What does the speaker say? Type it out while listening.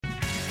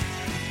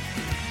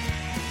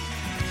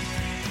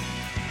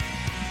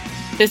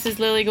This is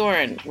Lily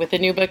Gorin with the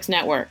New Books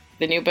Network,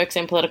 the New Books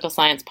in Political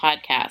Science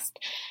podcast.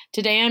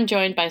 Today I'm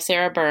joined by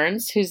Sarah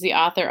Burns, who's the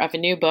author of a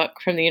new book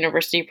from the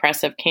University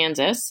Press of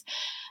Kansas,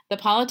 The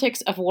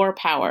Politics of War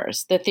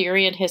Powers, The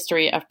Theory and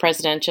History of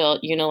Presidential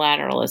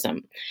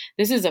Unilateralism.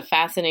 This is a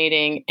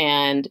fascinating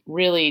and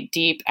really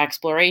deep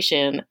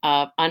exploration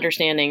of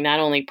understanding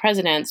not only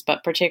presidents,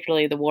 but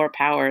particularly the war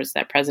powers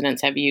that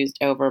presidents have used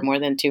over more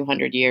than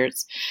 200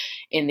 years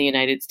in the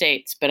United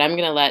States. But I'm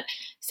going to let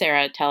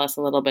Sarah tell us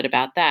a little bit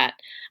about that.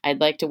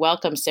 I'd like to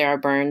welcome Sarah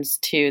Burns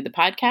to the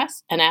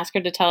podcast and ask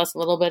her to tell us a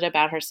little bit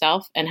about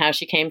herself and how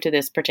she came to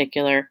this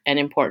particular and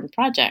important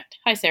project.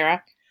 Hi,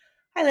 Sarah.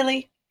 Hi,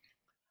 Lily.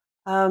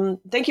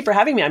 Thank you for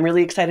having me. I'm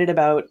really excited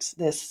about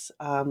this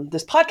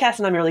podcast,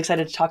 and I'm really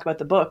excited to talk about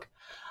the book.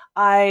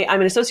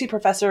 I'm an associate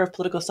professor of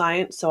political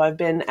science, so I've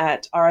been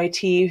at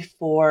RIT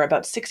for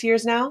about 6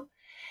 years now.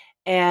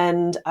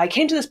 And I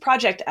came to this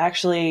project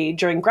actually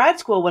during grad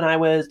school when I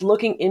was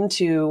looking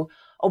into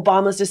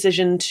Obama's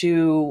decision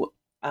to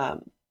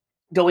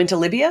go into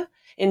Libya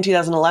in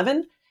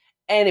 2011.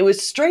 And it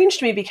was strange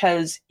to me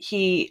because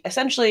he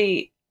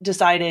essentially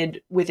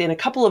decided within a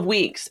couple of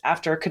weeks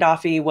after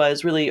Gaddafi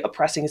was really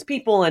oppressing his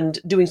people and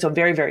doing so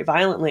very, very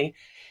violently,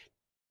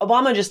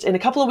 Obama just in a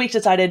couple of weeks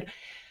decided,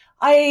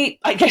 I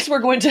guess we're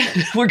going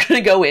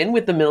to go in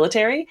with the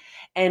military.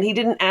 And he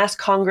didn't ask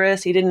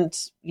Congress. He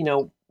didn't,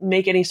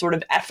 make any sort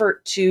of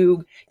effort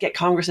to get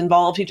Congress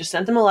involved. He just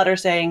sent them a letter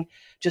saying,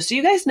 just so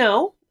you guys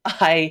know,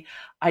 I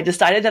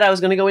decided that I was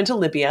going to go into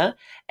Libya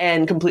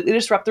and completely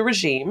disrupt the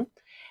regime.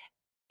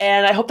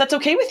 And I hope that's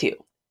okay with you.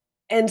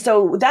 And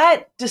so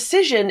that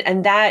decision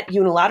and that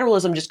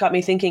unilateralism just got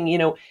me thinking,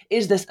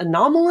 is this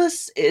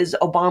anomalous? Is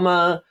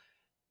Obama,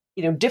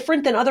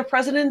 different than other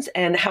presidents?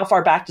 And how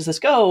far back does this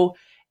go?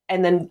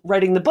 And then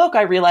writing the book,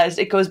 I realized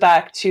it goes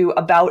back to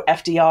about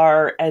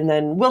FDR. And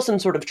then Wilson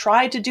sort of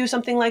tried to do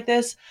something like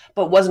this,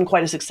 but wasn't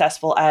quite as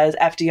successful as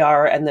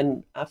FDR and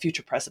then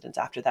future presidents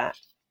after that.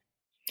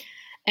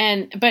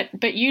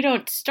 But you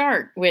don't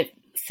start with,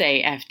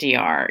 say,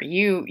 FDR.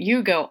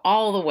 You go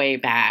all the way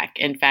back.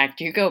 In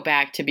fact, you go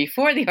back to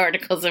before the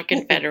Articles of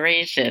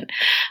Confederation.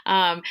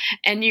 And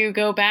you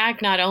go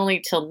back not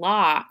only to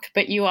Locke,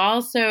 but you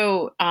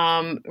also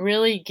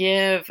really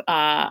give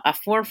a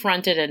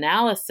forefronted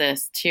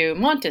analysis to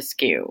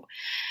Montesquieu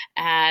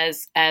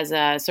as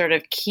a sort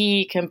of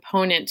key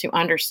component to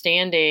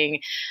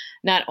understanding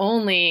not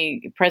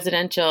only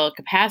presidential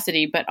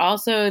capacity, but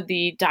also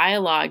the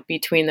dialogue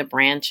between the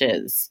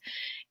branches.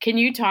 Can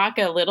you talk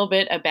a little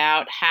bit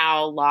about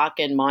how Locke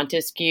and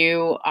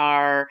Montesquieu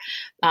are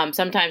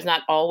sometimes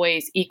not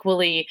always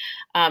equally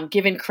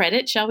given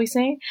credit, shall we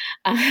say,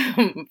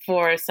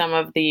 for some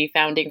of the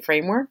founding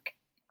framework?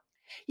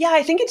 Yeah,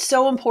 I think it's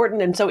so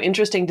important and so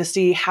interesting to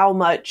see how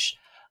much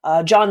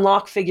John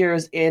Locke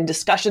figures in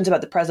discussions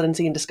about the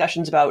presidency and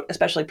discussions about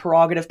especially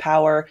prerogative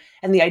power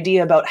and the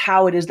idea about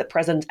how it is that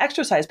presidents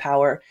exercise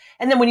power.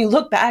 And then when you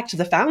look back to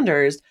the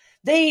founders,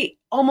 they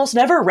almost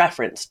never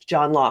referenced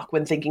John Locke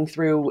when thinking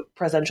through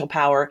presidential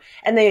power,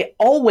 and they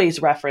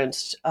always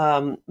referenced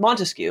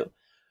Montesquieu.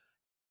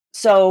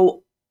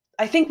 So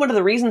I think one of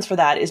the reasons for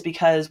that is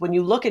because when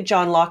you look at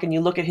John Locke and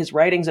you look at his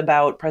writings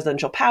about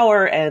presidential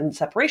power and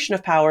separation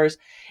of powers,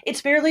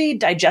 it's fairly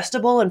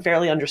digestible and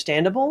fairly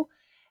understandable.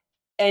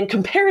 And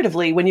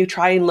comparatively, when you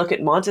try and look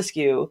at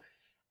Montesquieu,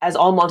 as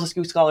all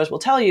Montesquieu scholars will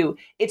tell you,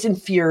 it's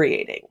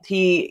infuriating.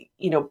 He,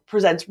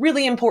 presents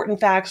really important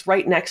facts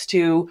right next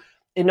to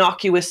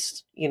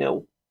innocuous,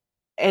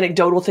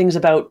 anecdotal things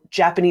about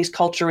Japanese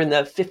culture in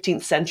the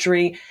 15th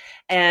century.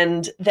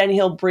 And then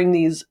he'll bring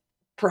these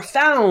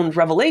profound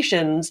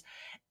revelations,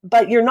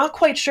 but you're not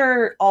quite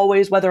sure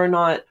always whether or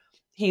not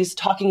he's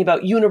talking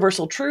about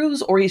universal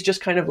truths or he's just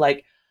kind of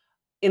like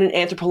in an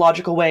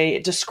anthropological way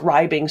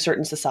describing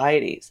certain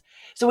societies.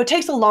 So it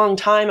takes a long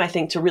time, I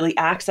think, to really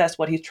access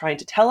what he's trying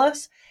to tell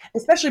us,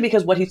 especially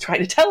because what he's trying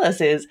to tell us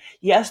is,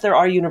 yes, there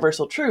are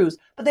universal truths,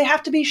 but they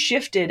have to be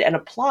shifted and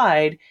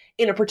applied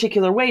in a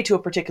particular way to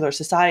a particular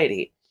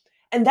society.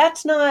 And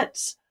that's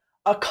not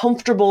a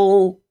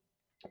comfortable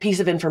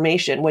piece of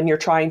information when you're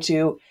trying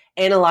to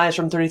analyze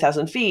from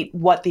 30,000 feet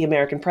what the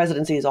American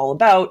presidency is all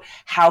about,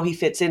 how he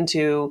fits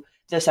into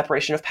the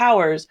separation of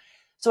powers.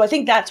 So I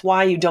think that's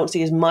why you don't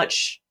see as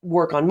much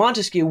work on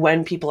Montesquieu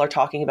when people are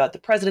talking about the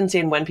presidency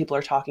and when people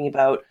are talking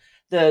about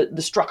the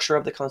structure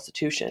of the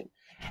Constitution.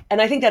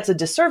 And I think that's a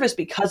disservice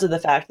because of the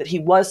fact that he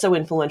was so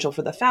influential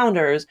for the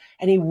founders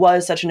and he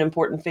was such an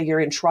important figure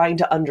in trying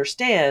to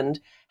understand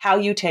how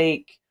you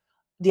take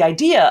the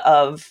idea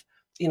of,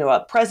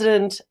 a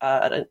president,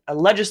 a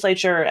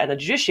legislature, and a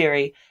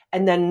judiciary,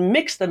 and then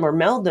mix them or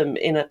meld them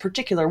in a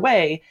particular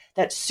way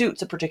that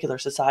suits a particular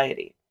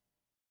society.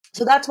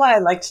 So that's why I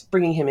liked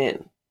bringing him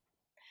in.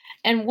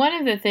 And one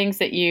of the things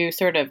that you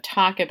sort of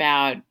talk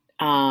about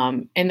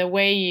in the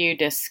way you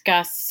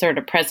discuss sort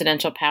of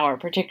presidential power,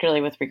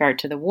 particularly with regard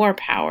to the war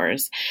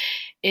powers,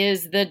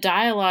 is the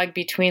dialogue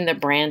between the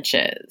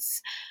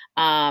branches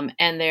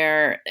and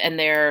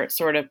their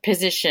sort of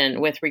position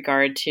with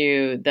regard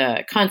to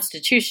the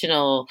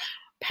constitutional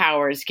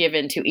powers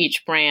given to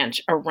each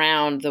branch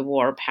around the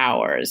war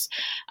powers.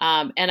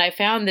 And I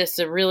found this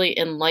a really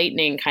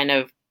enlightening kind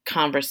of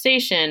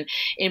conversation,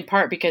 in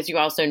part because you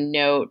also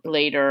note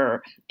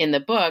later in the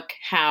book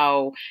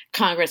how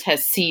Congress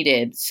has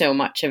ceded so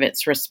much of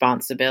its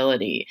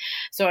responsibility.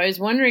 So I was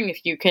wondering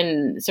if you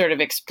can sort of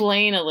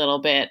explain a little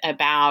bit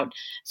about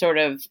sort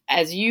of,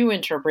 as you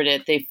interpret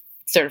it, the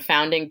sort of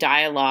founding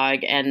dialogue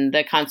and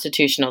the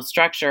constitutional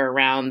structure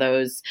around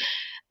those,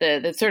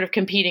 the sort of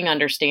competing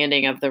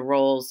understanding of the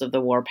roles of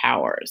the war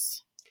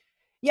powers.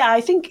 Yeah,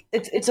 I think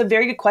it's a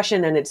very good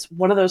question, and it's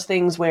one of those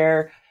things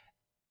where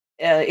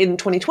in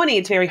 2020,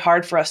 it's very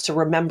hard for us to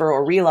remember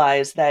or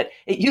realize that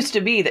it used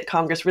to be that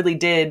Congress really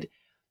did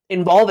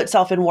involve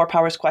itself in war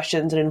powers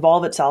questions and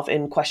involve itself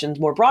in questions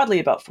more broadly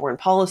about foreign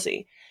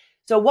policy.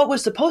 So what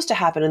was supposed to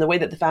happen in the way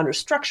that the founders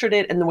structured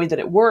it and the way that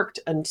it worked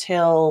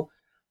until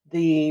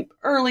the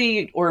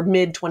early or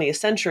mid 20th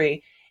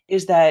century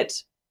is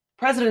that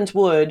presidents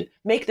would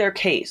make their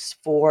case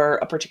for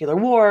a particular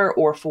war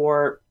or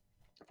for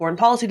foreign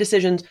policy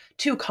decisions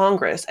to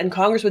Congress, and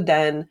Congress would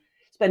then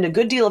spend a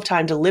good deal of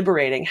time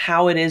deliberating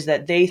how it is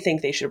that they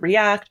think they should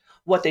react,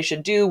 what they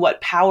should do,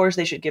 what powers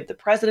they should give the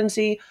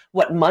presidency,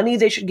 what money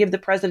they should give the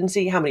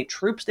presidency, how many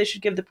troops they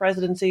should give the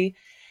presidency.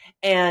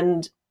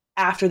 And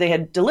after they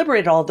had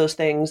deliberated all of those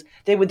things,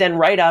 they would then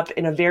write up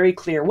in a very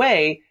clear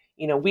way,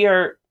 we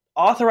are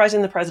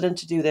authorizing the president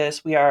to do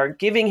this. We are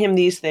giving him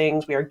these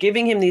things. We are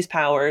giving him these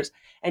powers.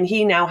 And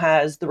he now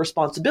has the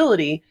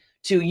responsibility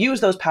to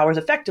use those powers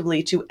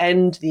effectively to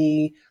end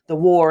the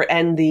war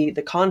and the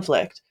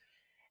conflict.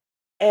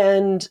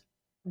 And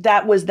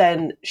that was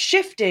then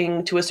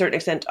shifting to a certain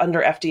extent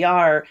under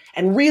FDR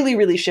and really,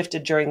 really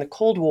shifted during the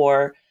Cold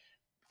War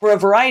for a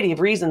variety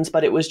of reasons.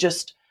 But it was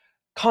just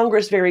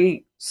Congress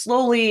very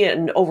slowly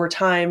and over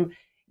time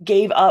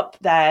gave up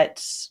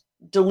that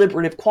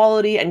deliberative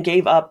quality and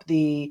gave up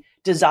the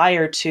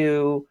desire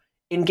to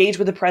engage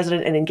with the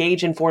president and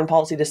engage in foreign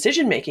policy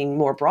decision-making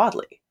more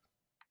broadly.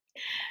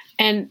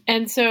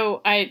 And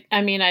so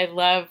I mean, I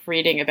love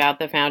reading about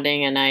the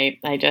founding, and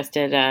I just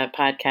did a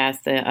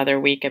podcast the other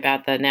week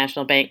about the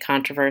national bank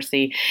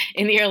controversy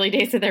in the early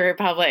days of the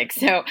Republic.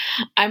 So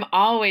I'm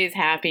always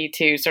happy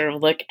to sort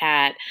of look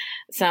at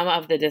some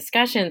of the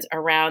discussions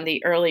around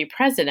the early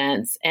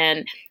presidents,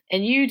 and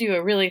you do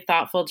a really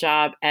thoughtful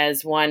job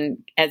as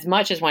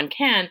much as one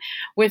can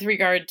with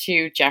regard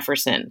to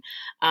Jefferson,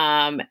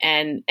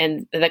 and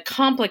the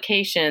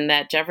complication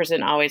that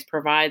Jefferson always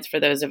provides for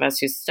those of us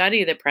who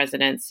study the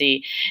presidency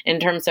in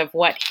terms of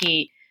what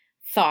he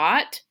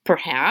thought,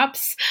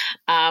 perhaps,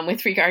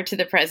 with regard to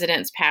the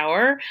president's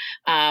power,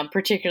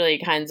 particularly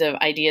kinds of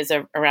ideas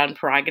around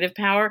prerogative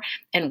power,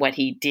 and what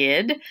he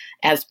did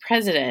as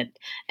president.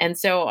 And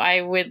so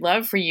I would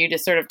love for you to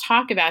sort of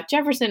talk about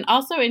Jefferson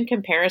also in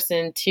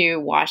comparison to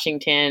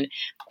Washington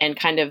and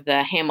kind of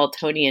the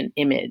Hamiltonian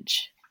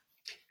image.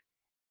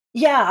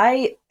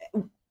 Yeah,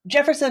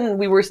 Jefferson,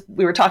 we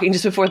were talking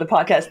just before the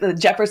podcast, that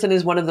Jefferson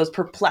is one of those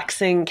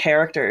perplexing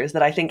characters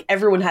that I think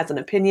everyone has an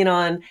opinion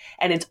on,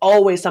 and it's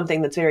always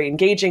something that's very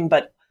engaging,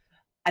 but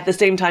at the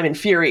same time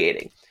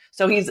infuriating.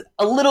 So he's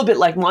a little bit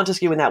like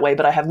Montesquieu in that way,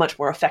 but I have much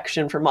more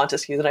affection for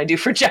Montesquieu than I do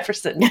for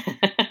Jefferson.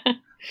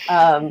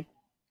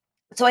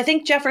 So I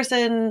think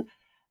Jefferson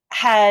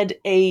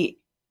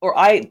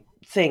I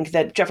think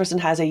that Jefferson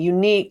has a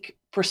unique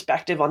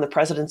perspective on the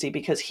presidency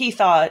because he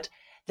thought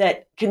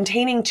that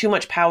containing too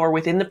much power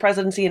within the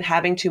presidency and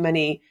having too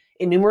many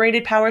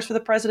enumerated powers for the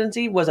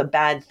presidency was a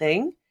bad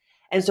thing.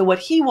 And so what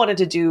he wanted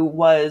to do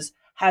was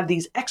have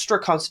these extra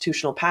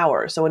constitutional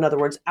powers. So in other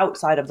words,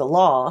 outside of the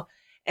law.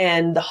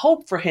 And the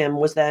hope for him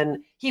was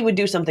then he would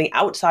do something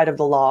outside of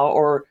the law,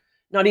 or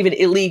not even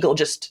illegal,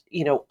 just,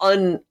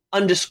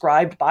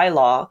 undescribed by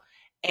law.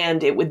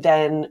 And it would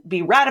then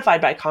be ratified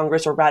by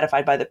Congress or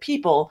ratified by the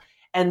people,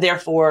 and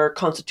therefore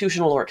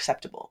constitutional or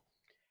acceptable.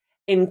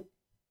 In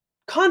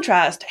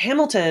contrast,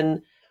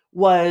 Hamilton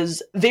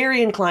was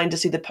very inclined to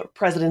see the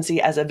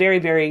presidency as a very,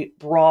 very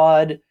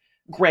broad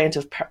grant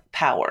of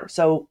power.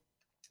 So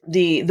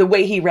the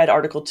way he read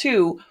Article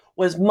 2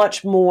 was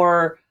much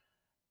more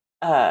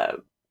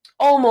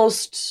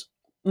almost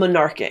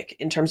monarchic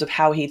in terms of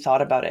how he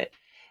thought about it.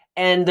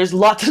 And there's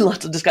lots and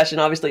lots of discussion,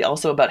 obviously,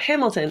 also about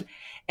Hamilton.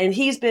 And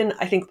he's been,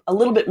 I think, a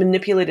little bit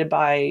manipulated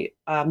by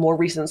more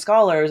recent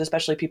scholars,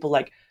 especially people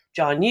like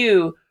John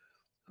Yoo,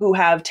 who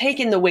have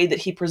taken the way that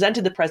he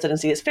presented the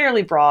presidency as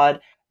fairly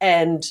broad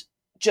and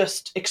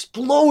just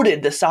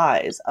exploded the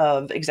size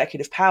of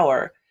executive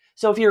power.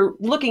 So if you're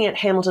looking at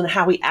Hamilton,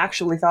 how he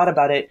actually thought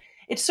about it,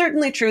 it's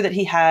certainly true that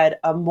he had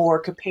a more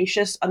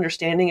capacious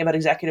understanding about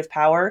executive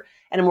power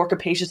and a more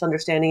capacious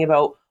understanding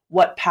about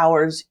what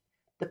powers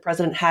the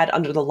president had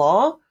under the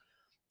law.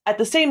 At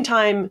the same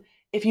time,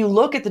 if you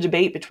look at the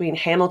debate between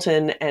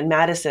Hamilton and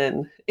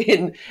Madison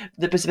in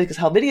the Pacificus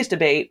Helvidius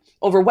debate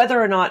over whether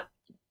or not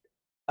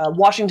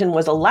Washington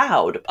was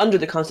allowed under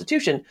the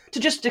Constitution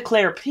to just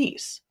declare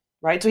peace,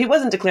 right? So he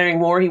wasn't declaring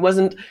war. He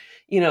wasn't,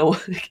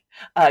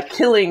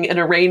 killing an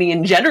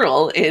Iranian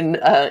general in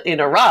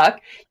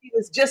Iraq. He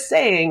was just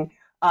saying,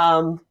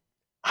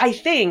 I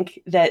think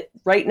that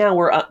right now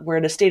we're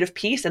in a state of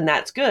peace, and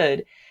that's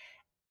good.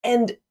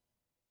 And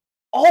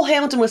all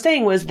Hamilton was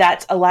saying was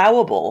that's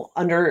allowable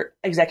under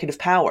executive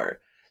power.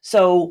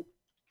 So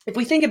if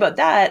we think about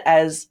that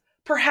as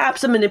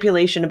perhaps a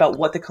manipulation about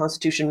what the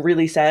Constitution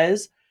really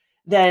says,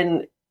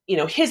 then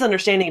his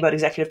understanding about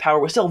executive power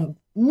was still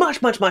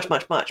much, much, much,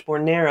 much, much more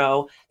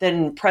narrow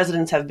than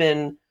presidents have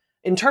been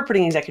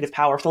interpreting executive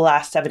power for the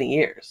last 70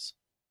 years.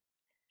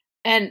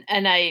 And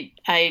I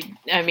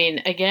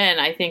mean, again,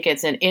 I think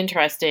it's an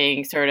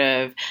interesting sort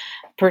of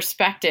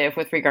perspective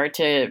with regard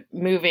to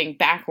moving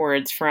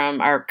backwards from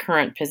our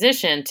current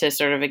position to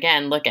sort of,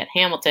 again, look at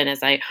Hamilton,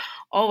 as I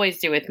always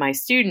do with my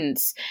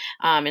students,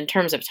 in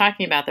terms of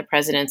talking about the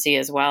presidency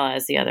as well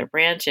as the other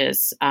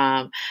branches.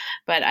 But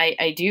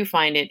I do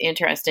find it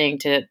interesting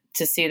to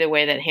see the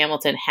way that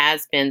Hamilton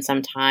has been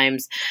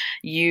sometimes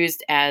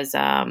used as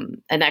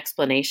an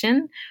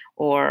explanation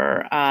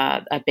or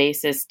a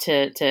basis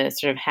to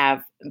sort of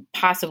have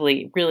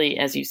possibly really,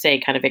 as you say,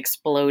 kind of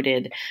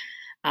exploded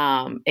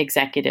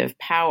executive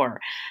power.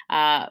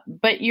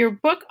 But your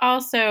book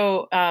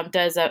also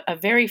does a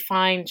very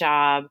fine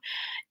job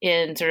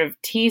in sort of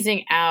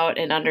teasing out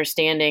an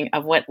understanding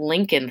of what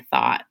Lincoln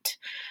thought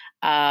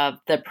of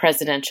the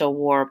presidential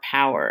war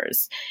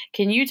powers.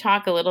 Can you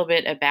talk a little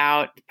bit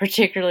about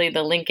particularly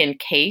the Lincoln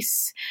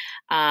case,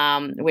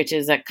 which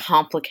is a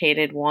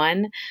complicated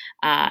one,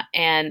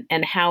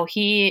 and how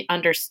he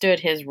understood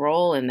his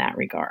role in that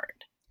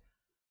regard?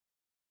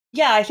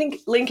 Yeah, I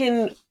think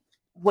Lincoln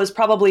was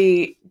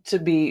probably, to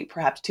be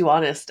perhaps too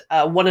honest,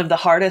 one of the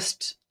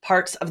hardest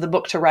parts of the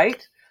book to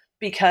write,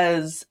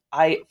 because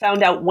I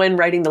found out when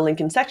writing the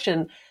Lincoln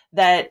section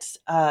that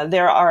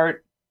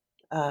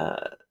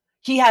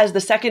he has the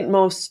second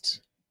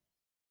most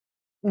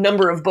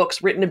number of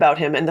books written about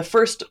him, and the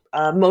first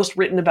most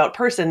written about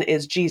person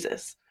is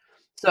Jesus.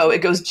 So it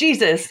goes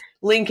Jesus,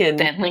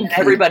 Lincoln, and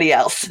everybody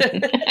else.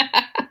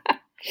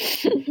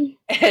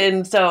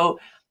 And so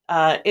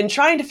in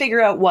trying to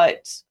figure out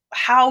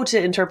how to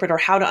interpret or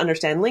how to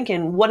understand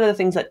Lincoln, one of the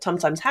things that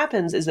sometimes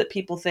happens is that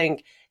people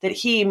think that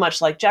he,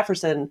 much like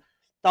Jefferson,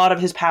 thought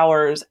of his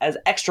powers as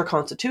extra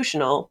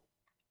constitutional.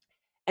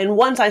 And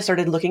once I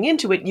started looking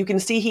into it, you can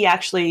see he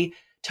actually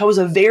toes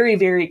a very,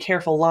 very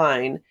careful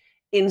line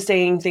in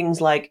saying things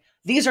like,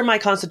 these are my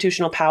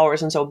constitutional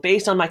powers. And so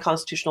based on my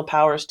constitutional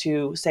powers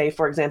to, say,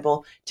 for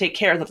example, take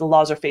care that the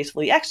laws are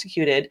faithfully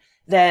executed,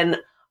 then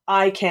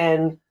I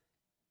can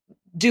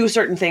do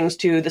certain things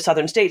to the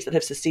southern states that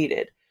have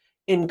seceded.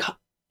 In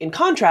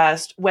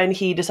contrast, when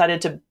he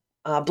decided to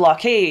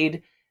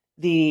blockade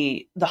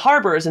the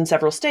harbors in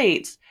several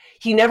states,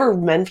 he never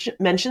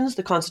mentions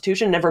the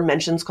Constitution, never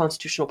mentions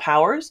constitutional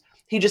powers.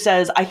 He just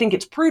says, I think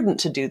it's prudent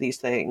to do these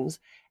things.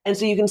 And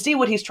so you can see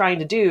what he's trying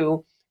to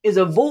do is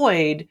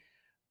avoid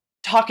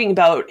talking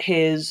about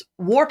his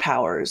war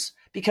powers,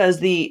 because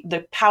the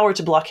power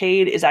to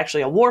blockade is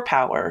actually a war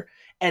power,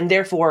 and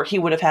therefore he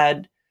would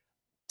have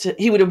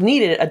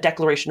needed a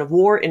declaration of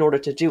war in order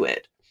to do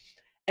it.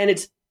 And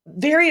it's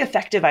very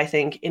effective, I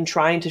think, in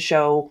trying to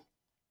show,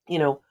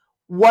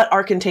 what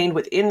are contained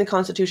within the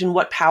Constitution,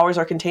 what powers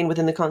are contained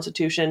within the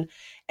Constitution,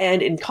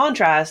 and in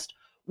contrast,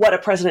 what a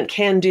president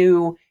can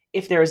do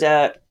if there's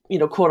a,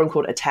 quote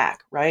unquote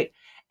attack, right?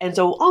 And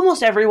so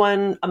almost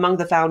everyone among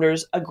the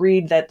founders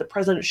agreed that the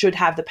president should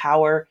have the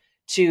power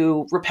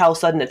to repel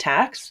sudden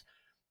attacks.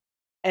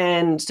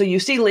 And so you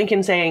see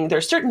Lincoln saying,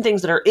 there's certain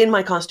things that are in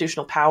my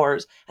constitutional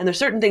powers, and there's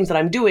certain things that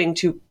I'm doing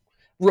to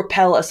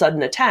repel a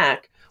sudden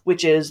attack,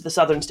 which is the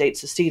southern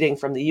states seceding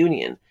from the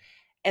Union.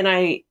 And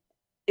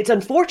it's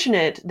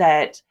unfortunate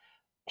that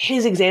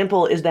his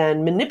example is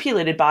then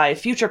manipulated by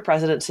future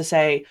presidents to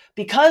say,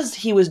 because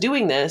he was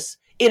doing this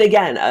in,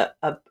 again,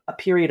 a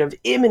period of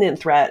imminent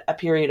threat, a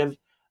period of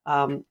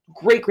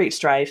great, great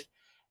strife,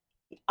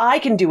 I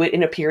can do it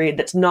in a period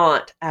that's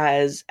not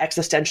as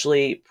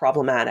existentially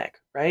problematic,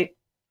 right?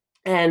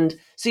 And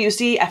so you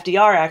see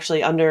FDR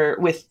actually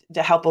with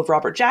the help of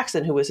Robert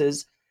Jackson, who was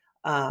his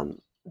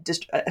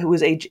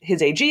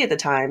AG at the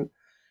time.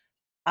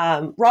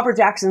 Robert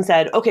Jackson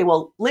said, okay,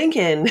 well,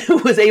 Lincoln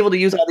was able to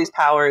use all these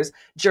powers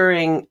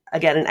during,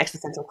 again, an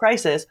existential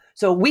crisis.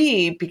 So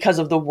we, because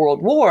of the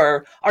World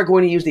War, are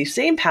going to use these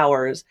same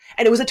powers.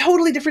 And it was a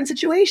totally different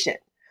situation.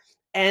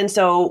 And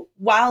so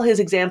while his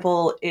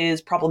example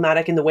is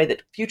problematic in the way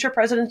that future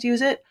presidents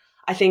use it,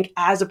 I think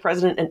as a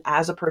president and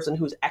as a person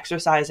who's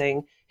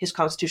exercising his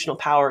constitutional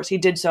powers, he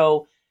did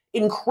so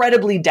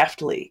incredibly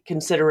deftly,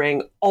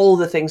 considering all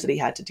the things that he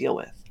had to deal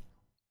with.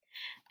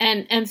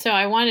 And so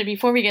I wanted,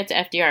 before we get to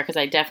FDR, because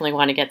I definitely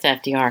want to get to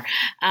FDR,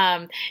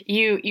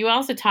 you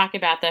also talk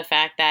about the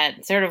fact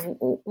that sort of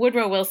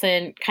Woodrow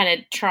Wilson kind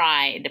of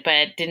tried,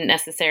 but didn't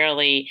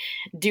necessarily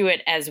do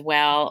it as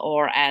well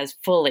or as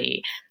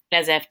fully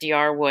as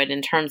FDR would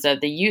in terms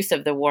of the use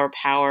of the war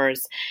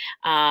powers,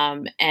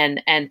 and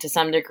to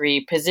some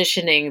degree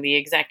positioning the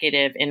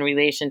executive in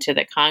relation to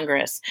the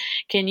Congress.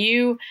 Can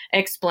you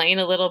explain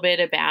a little bit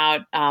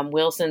about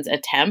Wilson's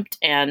attempt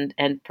and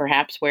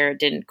perhaps where it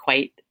didn't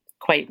quite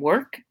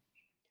work?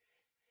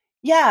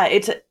 Yeah,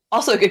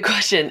 Also a good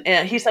question.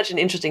 He's such an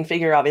interesting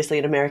figure, obviously,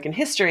 in American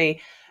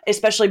history,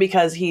 especially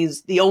because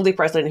he's the only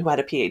president who had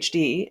a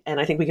PhD. And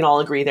I think we can all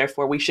agree,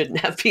 therefore, we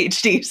shouldn't have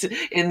PhDs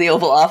in the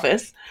Oval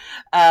Office.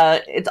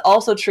 It's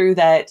also true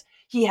that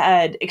he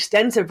had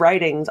extensive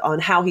writings on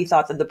how he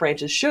thought that the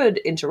branches should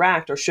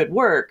interact or should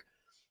work.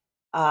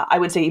 I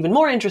would say, even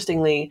more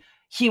interestingly,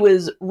 he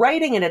was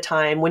writing at a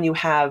time when you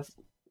have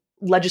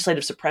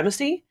legislative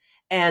supremacy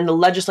and the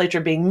legislature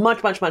being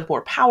much, much, much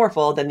more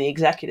powerful than the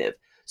executive.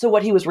 So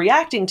what he was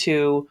reacting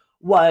to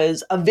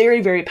was a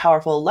very, very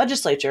powerful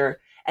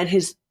legislature. And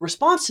his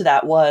response to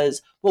that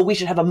was, well, we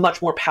should have a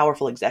much more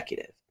powerful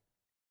executive.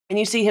 And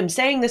you see him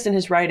saying this in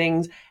his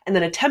writings and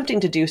then attempting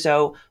to do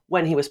so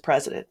when he was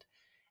president.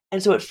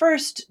 And so at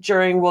first,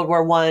 during World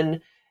War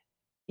I,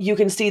 you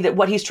can see that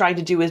what he's trying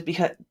to do is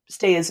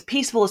stay as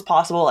peaceful as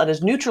possible and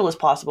as neutral as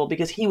possible,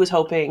 because he was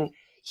hoping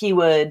he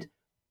would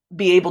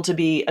be able to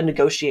be a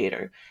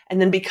negotiator. And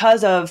then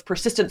because of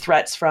persistent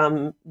threats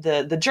from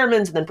the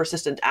Germans and then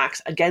persistent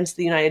acts against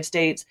the United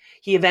States,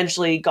 he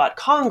eventually got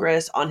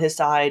Congress on his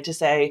side to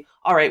say,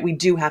 all right, we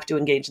do have to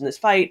engage in this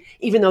fight,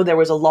 even though there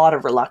was a lot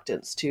of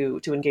reluctance to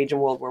engage in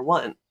World War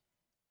I.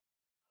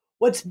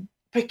 What's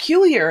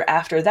peculiar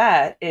after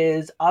that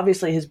is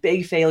obviously his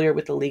big failure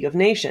with the League of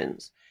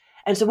Nations.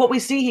 And so what we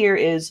see here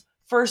is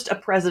first a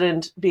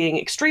president being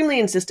extremely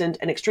insistent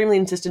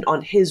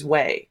on his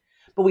way.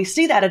 But we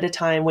see that at a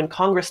time when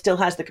Congress still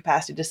has the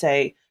capacity to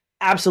say,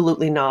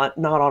 absolutely not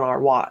on our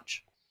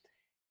watch.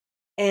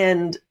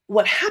 And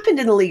what happened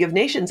in the League of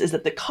Nations is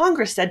that the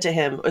Congress said to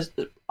him,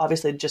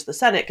 obviously just the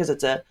Senate, because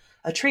it's a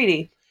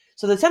treaty.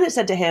 So the Senate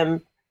said to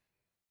him,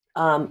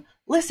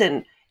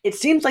 listen, it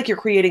seems like you're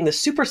creating the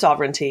super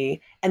sovereignty,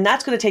 and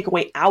that's going to take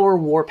away our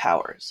war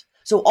powers.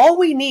 So all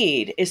we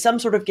need is some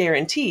sort of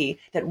guarantee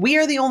that we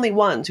are the only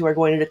ones who are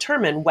going to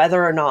determine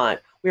whether or not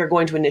we are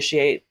going to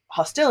initiate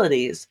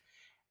hostilities.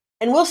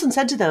 And Wilson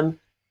said to them,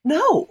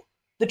 no,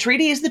 the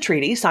treaty is the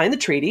treaty, sign the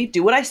treaty,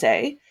 do what I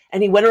say.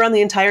 And he went around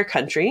the entire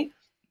country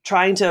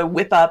trying to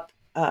whip up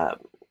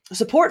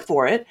support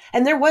for it.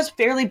 And there was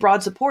fairly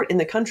broad support in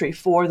the country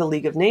for the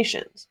League of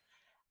Nations.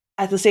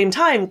 At the same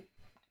time,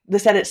 the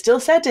Senate still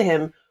said to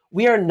him,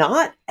 we are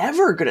not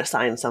ever going to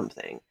sign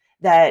something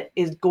that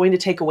is going to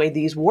take away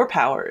these war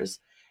powers.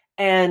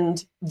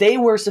 And they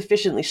were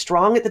sufficiently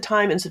strong at the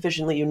time and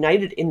sufficiently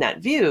united in that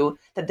view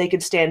that they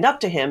could stand up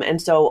to him.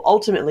 And so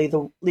ultimately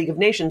the League of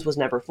Nations was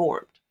never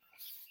formed.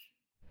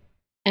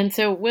 And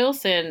so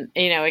Wilson,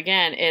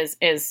 again, is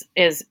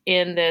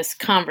in this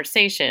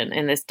conversation,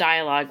 in this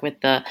dialogue with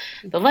the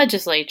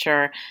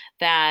legislature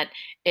that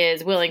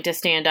is willing to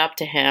stand up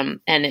to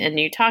him. And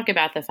you talk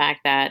about the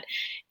fact that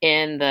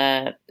in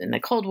the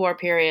Cold War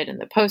period, in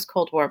the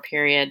post-Cold War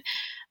period,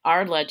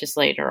 our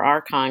legislator,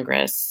 our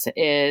Congress,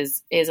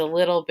 is a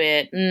little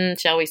bit,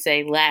 shall we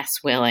say, less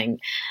willing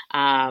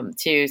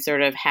to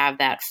sort of have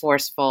that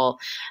forceful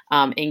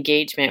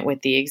engagement with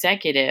the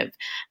executive.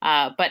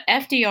 But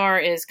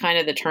FDR is kind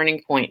of the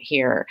turning point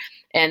here.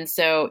 And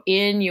so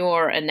in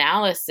your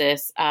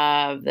analysis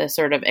of the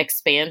sort of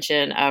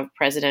expansion of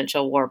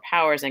presidential war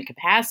powers and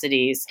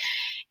capacities,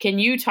 can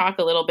you talk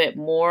a little bit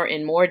more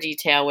in more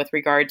detail with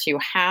regard to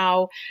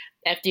how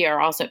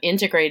FDR also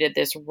integrated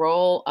this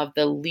role of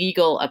the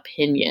legal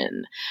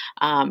opinion,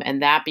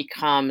 and that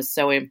becomes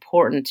so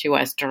important to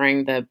us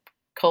during the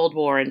Cold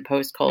War and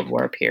post-Cold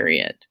War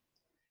period?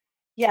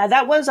 Yeah,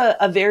 that was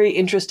a very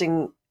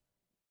interesting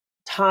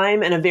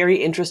time and a very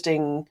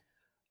interesting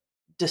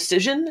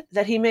decision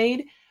that he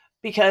made,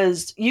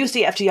 because you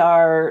see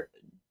FDR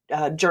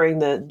during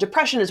the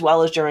Depression as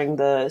well as during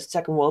the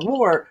Second World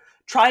War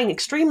trying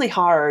extremely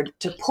hard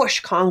to push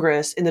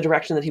Congress in the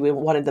direction that he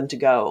wanted them to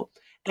go.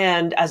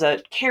 And as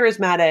a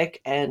charismatic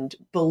and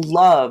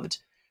beloved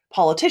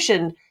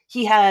politician,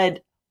 he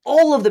had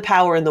all of the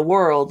power in the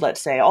world, let's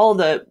say, all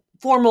the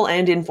formal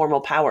and informal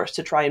powers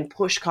to try and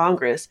push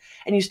Congress.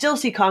 And you still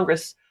see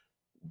Congress,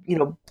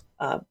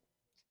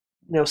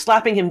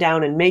 slapping him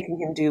down and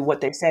making him do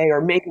what they say, or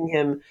making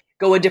him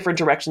go a different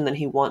direction than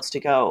he wants to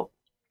go.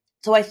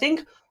 So I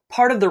think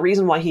part of the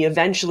reason why he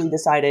eventually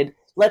decided,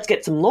 let's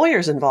get some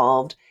lawyers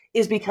involved,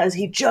 is because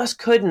he just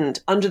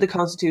couldn't, under the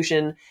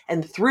Constitution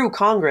and through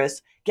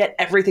Congress, get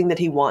everything that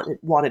he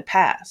wanted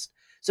passed.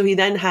 So he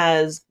then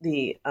has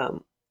the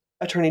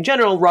Attorney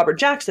General, Robert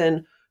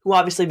Jackson, who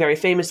obviously very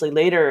famously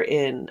later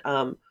in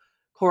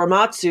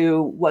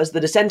Korematsu was the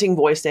dissenting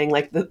voice, saying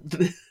like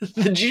the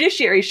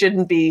judiciary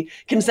shouldn't be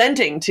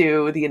consenting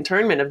to the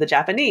internment of the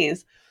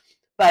Japanese.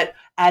 But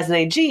as an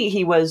AG,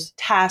 he was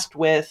tasked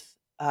with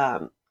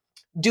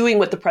doing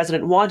what the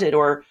president wanted,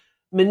 or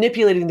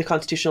manipulating the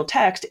constitutional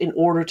text in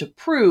order to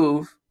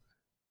prove,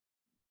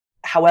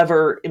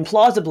 however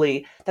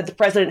implausibly, that the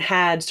president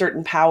had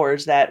certain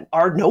powers that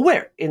are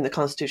nowhere in the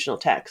constitutional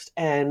text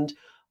and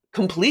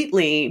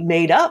completely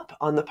made up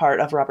on the part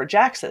of Robert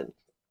Jackson.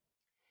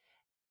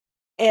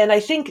 And I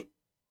think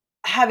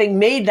having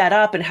made that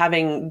up and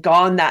having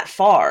gone that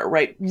far,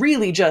 right,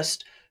 really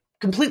just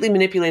completely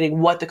manipulating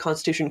what the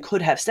Constitution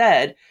could have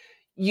said,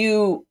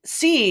 you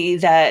see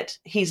that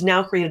he's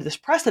now created this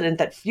precedent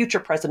that future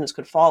presidents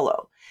could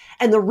follow.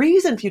 And the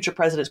reason future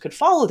presidents could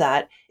follow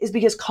that is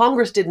because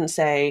Congress didn't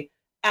say,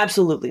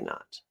 absolutely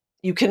not.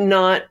 You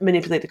cannot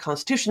manipulate the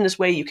Constitution this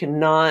way. You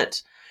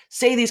cannot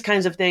say these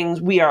kinds of things.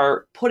 We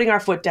are putting our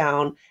foot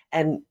down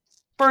and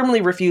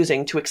firmly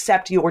refusing to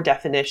accept your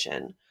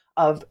definition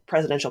of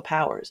presidential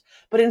powers.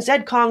 But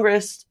instead,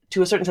 Congress,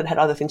 to a certain extent, had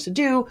other things to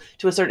do.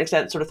 To a certain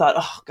extent, sort of thought,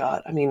 oh,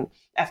 God, I mean,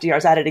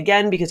 FDR's at it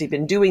again because he'd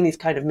been doing these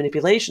kind of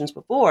manipulations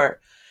before.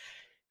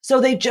 So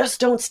they just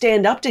don't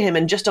stand up to him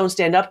and just don't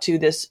stand up to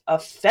this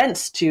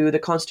offense to the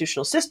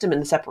constitutional system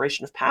and the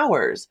separation of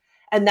powers.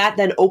 And that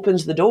then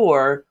opens the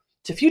door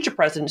to future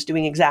presidents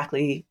doing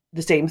exactly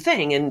the same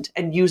thing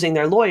and using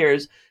their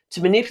lawyers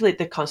to manipulate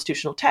the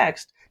constitutional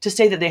text to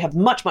say that they have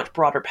much, much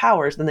broader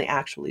powers than they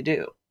actually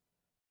do.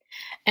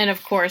 And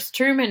of course,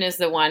 Truman is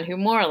the one who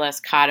more or less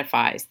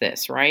codifies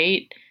this,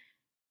 right?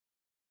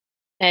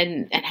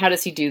 And how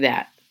does he do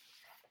that?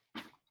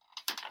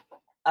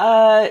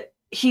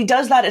 He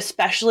does that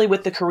especially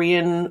with the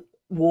Korean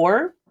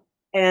War.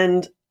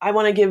 And I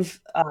want to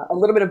give a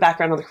little bit of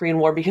background on the Korean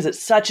War because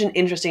it's such an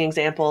interesting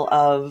example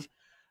of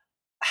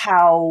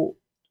how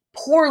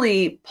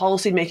poorly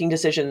policymaking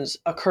decisions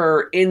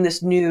occur in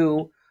this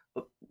new,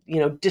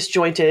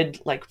 disjointed,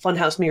 like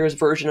funhouse mirrors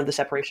version of the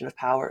separation of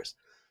powers.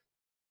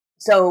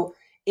 So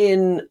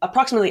in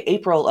approximately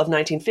April of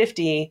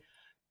 1950,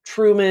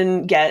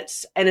 Truman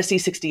gets NSC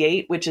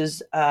 68, which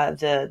is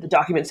the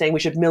document saying we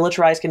should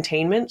militarize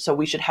containment. So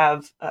we should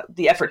have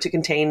the effort to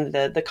contain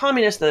the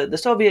communists, the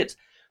Soviets,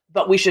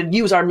 but we should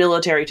use our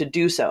military to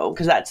do so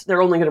because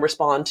they're only going to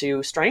respond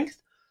to strength.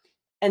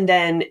 And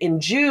then in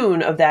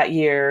June of that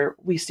year,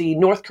 we see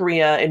North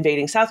Korea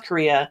invading South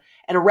Korea.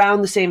 And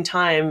around the same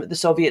time, the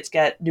Soviets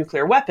get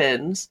nuclear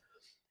weapons.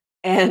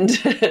 And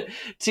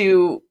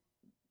to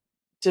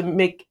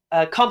make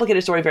a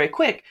complicated story very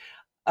quick,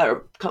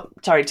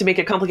 to make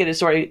a complicated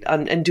story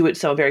and do it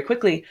so very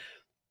quickly,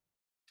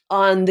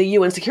 on the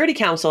UN Security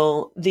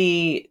Council,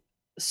 the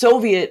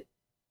Soviet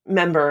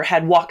member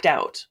had walked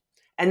out.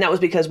 And that was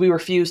because we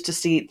refused to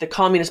seat the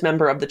communist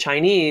member of the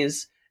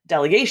Chinese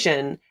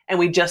delegation, and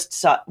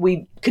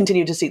we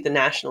continued to seat the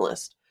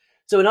nationalist.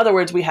 So in other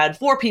words, we had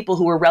 4 people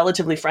who were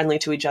relatively friendly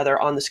to each other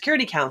on the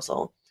Security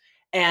Council,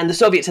 and the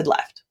Soviets had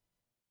left.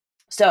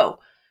 So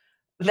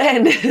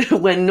then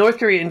when North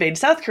Korea invades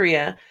South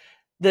Korea,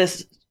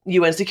 this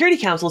UN Security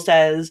Council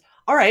says,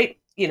 all right,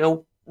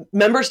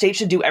 member states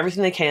should do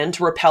everything they can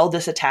to repel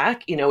this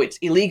attack. It's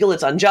illegal,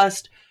 it's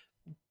unjust,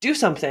 do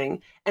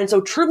something. And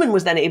so Truman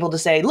was then able to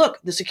say, look,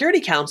 the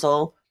Security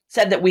Council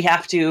said that we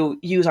have to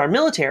use our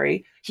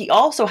military. He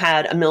also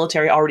had a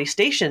military already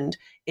stationed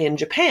in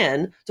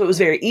Japan, so it was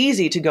very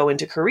easy to go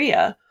into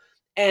Korea.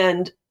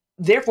 And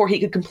therefore, he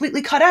could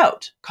completely cut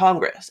out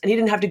Congress. And he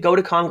didn't have to go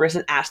to Congress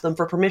and ask them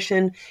for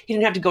permission. He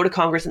didn't have to go to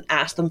Congress and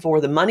ask them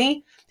for the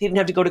money. He didn't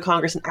have to go to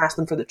Congress and ask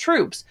them for the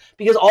troops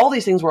because all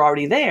these things were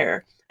already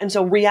there. And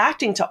so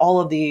reacting to all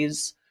of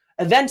these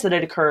events that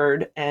had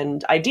occurred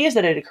and ideas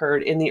that had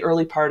occurred in the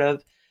early part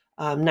of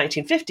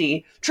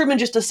 1950, Truman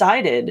just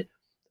decided,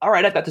 all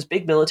right, I've got this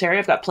big military.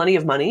 I've got plenty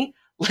of money.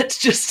 Let's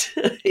just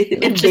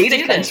invade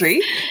a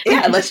country.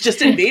 Yeah, let's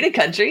just invade a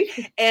country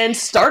and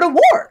start a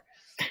war.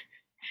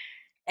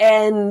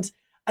 And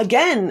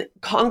again,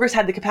 Congress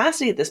had the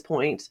capacity at this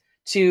point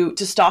to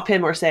stop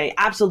him or say,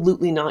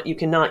 absolutely not, you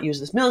cannot use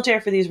this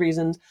military for these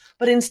reasons.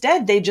 But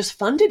instead, they just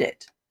funded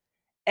it.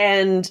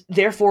 And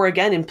therefore,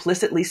 again,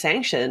 implicitly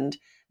sanctioned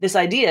this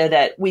idea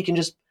that we can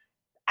just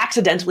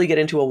accidentally get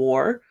into a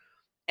war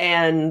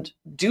and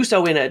do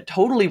so in a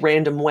totally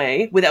random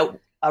way without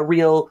a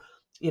real,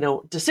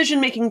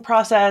 decision-making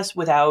process,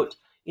 without,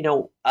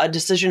 a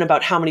decision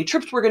about how many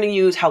troops we're going to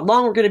use, how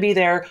long we're going to be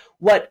there,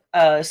 what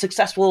a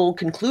successful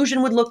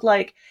conclusion would look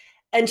like.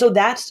 And so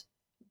that's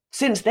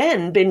since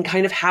then been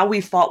kind of how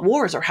we've fought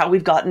wars or how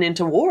we've gotten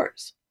into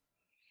wars.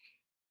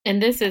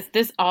 And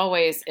this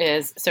always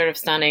is sort of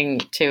stunning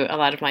to a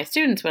lot of my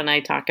students when I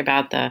talk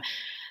about the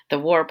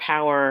war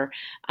power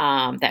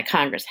that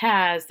Congress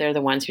has. They're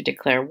the ones who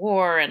declare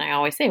war. And I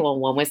always say, well,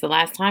 when was the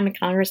last time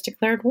Congress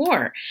declared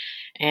war?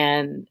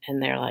 And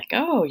they're like,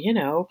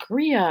 oh,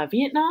 Korea,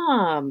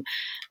 Vietnam.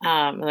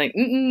 I'm like,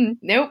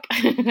 nope.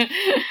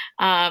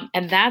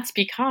 And that's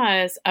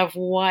because of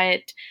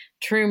what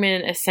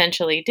Truman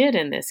essentially did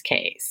in this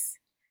case.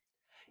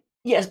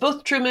 Yes,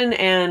 both Truman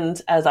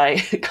and, as I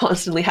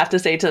constantly have to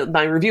say to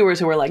my reviewers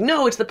who are like,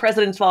 no, it's the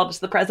president's fault, it's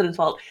the president's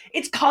fault.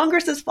 It's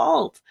Congress's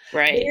fault.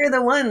 Right. They're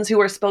the ones who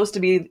are supposed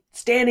to be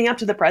standing up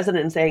to the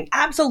president and saying,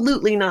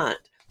 absolutely not.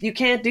 You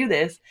can't do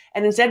this.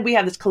 And instead, we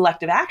have this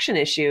collective action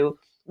issue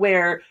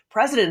where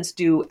presidents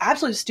do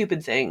absolutely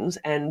stupid things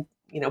and,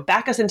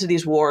 back us into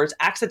these wars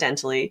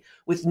accidentally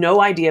with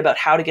no idea about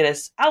how to get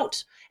us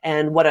out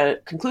and what a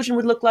conclusion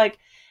would look like.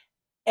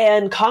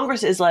 And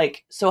Congress is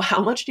like, so how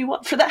much do you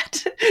want for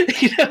that?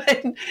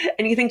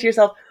 And you think to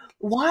yourself,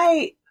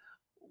 why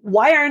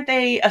aren't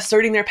they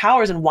asserting their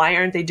powers and why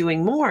aren't they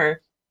doing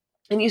more?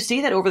 And you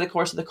see that over the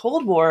course of the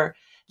Cold War,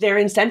 their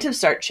incentives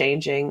start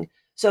changing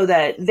so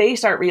that they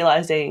start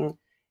realizing,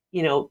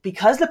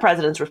 because the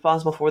president's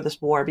responsible for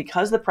this war,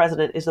 because the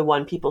president is the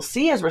one people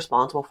see as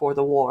responsible for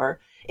the war,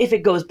 if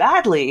it goes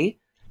badly,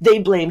 they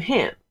blame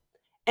him.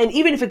 And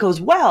even if it goes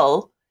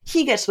well,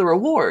 he gets the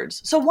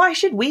rewards. So why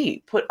should we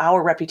put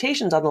our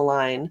reputations on the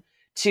line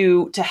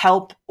to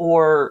help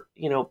or,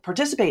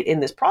 participate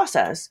in this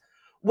process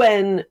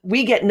when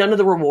we get none of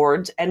the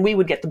rewards and we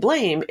would get the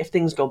blame if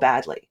things go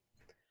badly?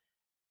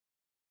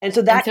 And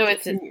so that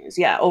continues,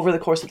 over the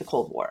course of the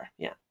Cold War.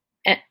 Yeah.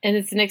 And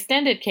it's an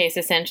extended case,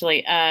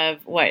 essentially, of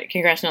what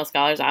congressional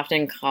scholars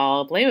often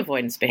call blame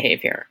avoidance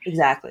behavior.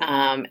 Exactly.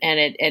 And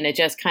it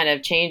just kind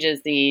of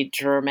changes the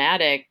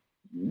dramatic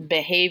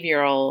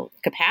behavioral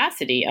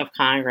capacity of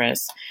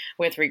Congress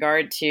with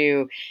regard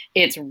to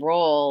its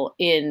role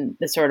in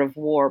the sort of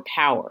war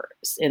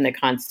powers in the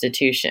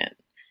Constitution.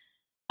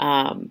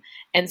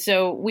 And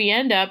so we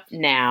end up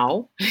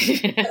now,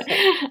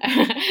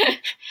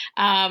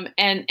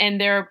 and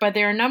there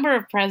are a number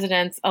of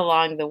presidents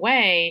along the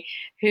way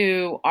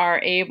who are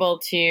able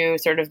to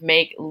sort of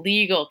make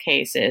legal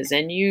cases.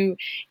 And you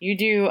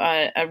do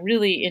a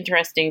really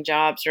interesting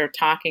job sort of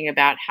talking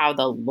about how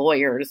the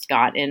lawyers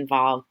got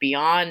involved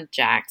beyond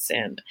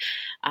Jackson,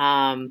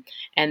 and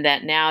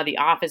that now the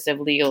Office of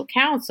Legal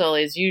Counsel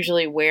is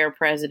usually where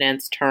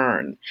presidents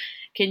turn.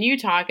 Can you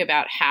talk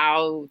about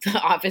how the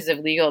Office of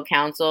Legal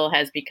Counsel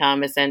has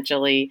become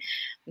essentially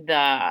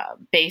the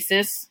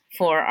basis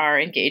for our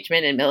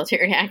engagement in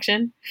military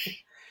action?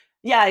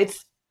 Yeah,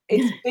 it's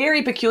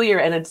very peculiar,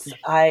 and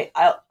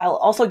I'll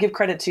also give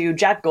credit to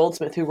Jack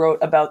Goldsmith, who wrote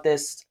about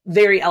this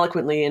very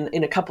eloquently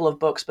in a couple of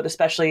books, but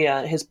especially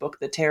his book,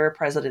 The Terror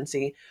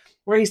Presidency,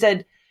 where he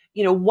said,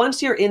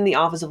 once you're in the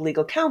Office of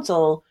Legal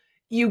Counsel,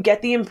 you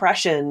get the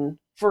impression,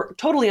 for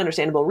totally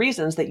understandable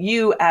reasons, that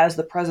you, as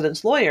the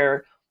president's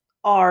lawyer,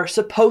 are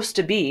supposed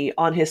to be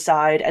on his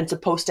side and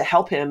supposed to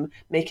help him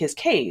make his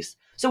case.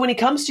 So when he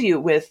comes to you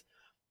with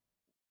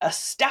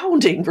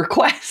astounding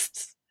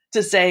requests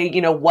to say,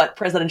 what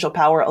presidential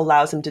power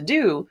allows him to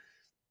do,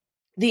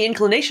 the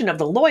inclination of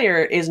the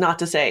lawyer is not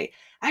to say,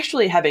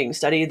 actually, having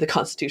studied the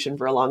Constitution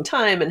for a long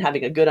time and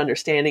having a good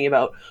understanding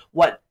about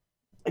what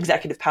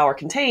executive power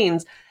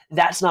contains,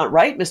 that's not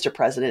right, Mr.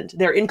 President.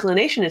 Their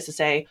inclination is to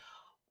say,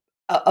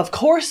 of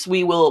course,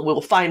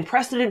 we'll find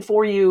precedent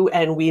for you,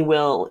 and we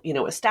will,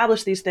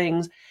 establish these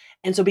things.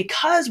 And so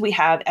because we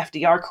have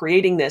FDR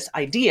creating this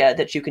idea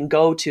that you can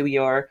go to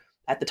your,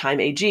 at the time,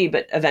 AG,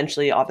 but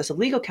eventually Office of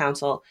Legal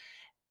Counsel,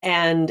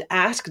 and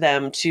ask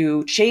them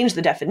to change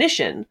the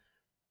definition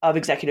of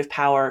executive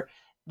power,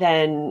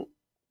 then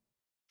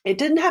it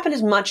didn't happen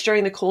as much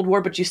during the Cold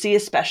War, but you see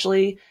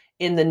especially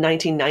in the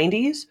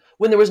 1990s,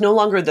 when there was no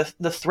longer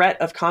the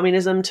threat of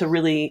communism to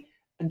really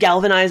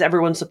galvanize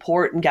everyone's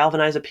support and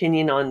galvanize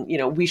opinion on,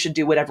 we should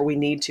do whatever we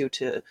need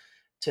to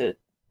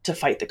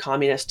fight the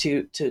communists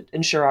to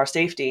ensure our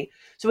safety.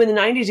 So in the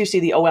 90s, you see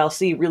the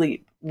OLC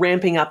really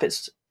ramping up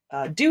its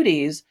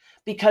duties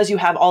because you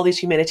have all these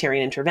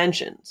humanitarian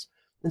interventions.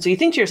 And so you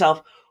think to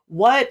yourself,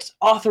 what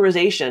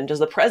authorization does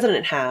the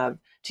president have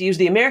to use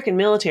the American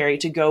military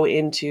to go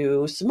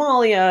into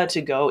Somalia,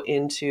 to go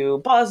into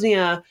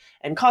Bosnia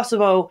and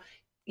Kosovo?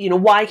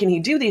 Why can he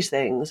do these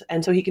things?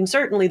 And so he can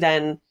certainly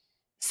then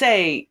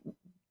say,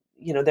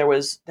 there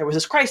was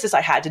this crisis,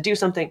 I had to do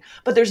something,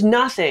 but there's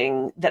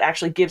nothing that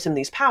actually gives him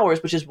these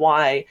powers, which is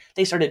why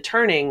they started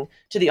turning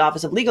to the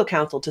Office of Legal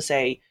Counsel to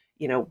say,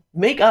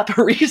 make up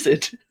a reason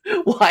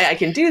why I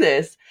can do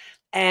this.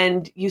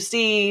 And you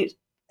see,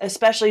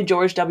 especially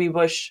George H.W.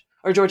 Bush,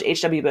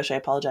 I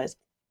apologize,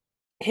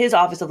 his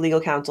Office of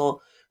Legal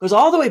Counsel goes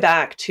all the way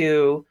back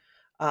to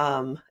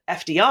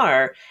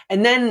FDR,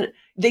 and then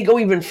they go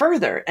even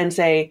further and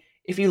say,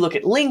 if you look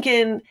at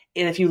Lincoln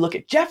and if you look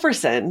at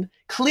Jefferson,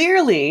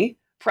 clearly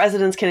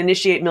presidents can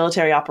initiate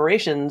military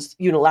operations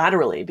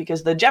unilaterally,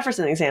 because the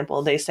Jefferson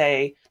example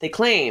they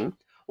claim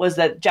was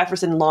that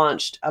Jefferson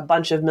launched a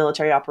bunch of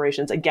military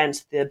operations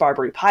against the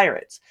Barbary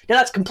pirates. Now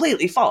that's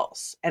completely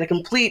false and a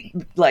complete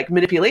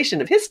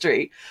manipulation of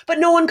history, but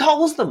no one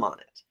calls them on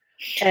it.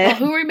 And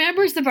who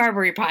remembers the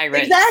Barbary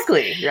pirates?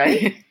 Exactly,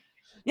 right?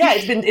 Yeah,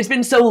 it's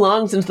been so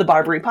long since the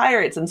Barbary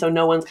pirates, and so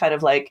no one's kind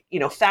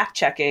of fact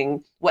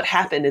checking what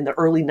happened in the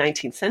early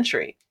 19th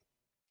century.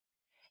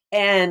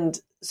 And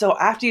so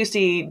after you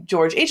see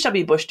George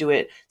H.W. Bush do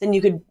it, then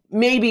you could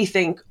maybe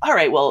think, all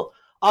right, well,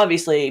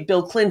 obviously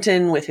Bill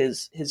Clinton with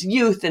his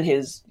youth and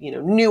his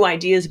new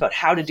ideas about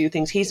how to do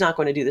things, he's not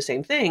going to do the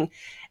same thing,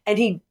 and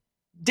he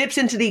dips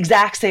into the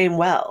exact same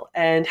well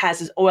and has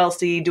his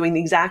OLC doing the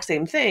exact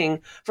same thing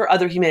for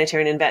other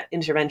humanitarian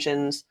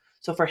interventions.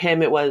 So for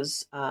him, it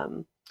was not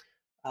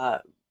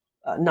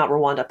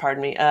Rwanda,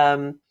 pardon me.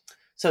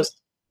 So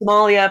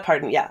Somalia,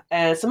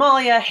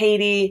 Somalia,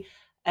 Haiti,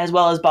 as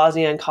well as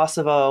Bosnia and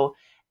Kosovo.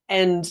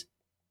 And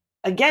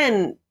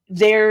again,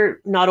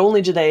 they're not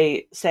only do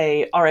they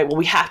say, all right, well,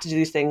 we have to do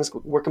these things,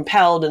 we're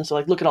compelled, and so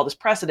look at all this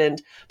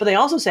precedent, but they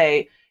also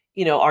say,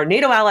 our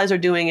NATO allies are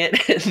doing it.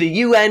 The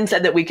UN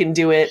said that we can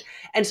do it.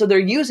 And so they're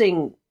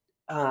using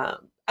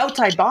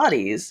outside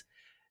bodies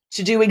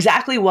to do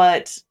exactly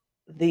what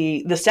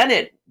the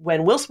Senate,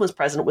 when Wilson was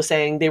president, was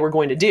saying they were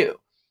going to do,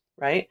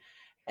 right?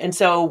 And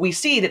so we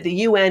see that the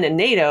UN and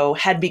NATO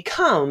had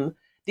become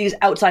these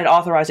outside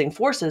authorizing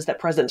forces that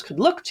presidents could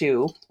look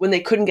to when they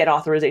couldn't get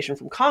authorization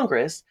from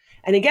Congress.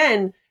 And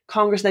again,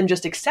 Congress then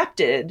just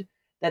accepted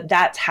that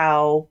that's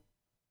how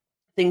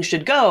things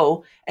should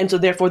go. And so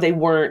therefore they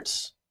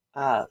weren't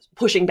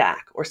pushing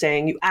back or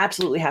saying, you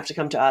absolutely have to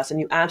come to us and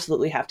you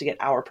absolutely have to get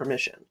our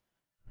permission.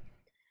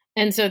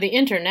 And so the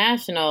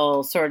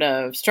international sort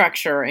of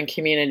structure and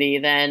community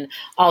then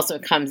also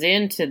comes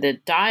into the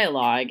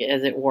dialogue,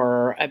 as it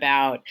were,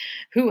 about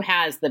who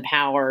has the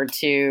power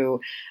to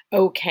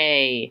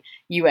okay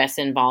U.S.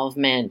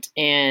 involvement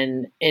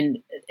in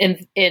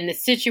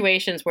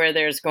situations where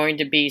there's going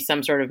to be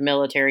some sort of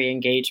military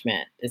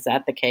engagement. Is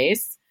that the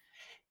case?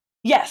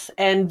 Yes.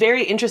 And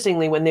very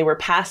interestingly, when they were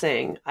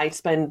passing, I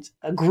spent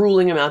a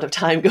grueling amount of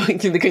time going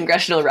through the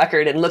congressional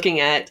record and looking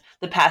at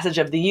the passage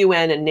of the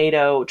UN and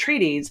NATO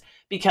treaties,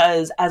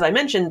 because as I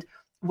mentioned,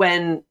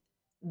 when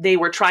they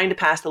were trying to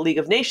pass the League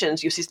of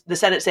Nations, you see the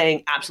Senate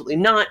saying, absolutely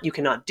not, you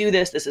cannot do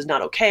this, this is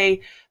not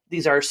okay,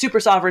 these are super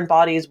sovereign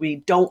bodies,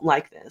 we don't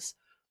like this.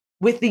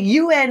 With the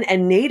UN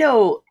and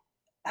NATO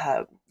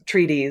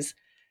treaties,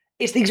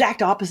 it's the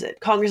exact opposite.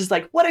 Congress is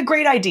like, what a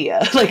great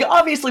idea. Like,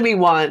 obviously we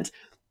want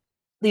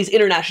these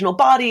international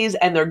bodies,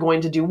 and they're going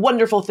to do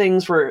wonderful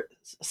things for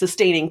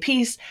sustaining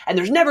peace, and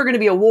there's never going to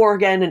be a war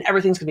again, and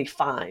everything's going to be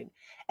fine.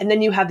 And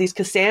then you have these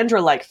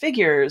Cassandra-like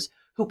figures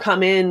who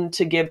come in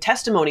to give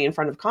testimony in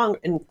front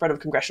of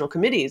congressional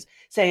committees,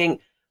 saying,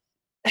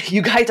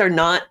 "You guys are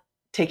not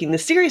taking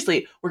this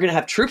seriously. We're going to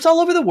have troops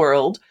all over the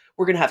world.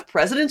 We're going to have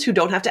presidents who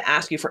don't have to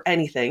ask you for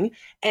anything,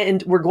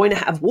 and we're going to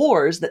have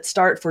wars that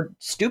start for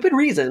stupid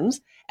reasons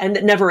and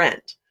that never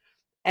end."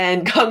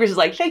 And Congress is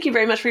like, thank you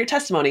very much for your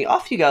testimony.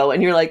 Off you go.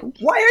 And you're like,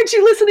 why aren't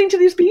you listening to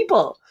these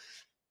people?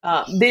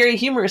 Very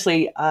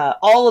humorously,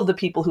 all of the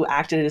people who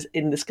acted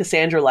in this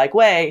Cassandra-like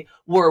way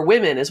were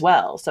women as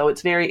well. So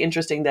it's very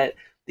interesting that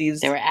they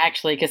were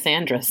actually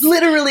Cassandras.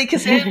 Literally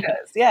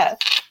Cassandras, yeah.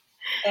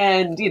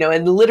 And,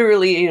 and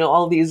literally,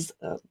 all these,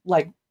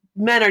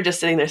 men are just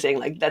sitting there saying,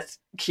 like, that's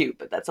cute,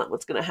 but that's not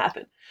what's going to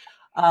happen.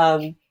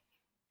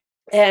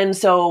 And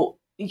so,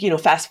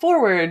 fast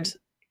forward,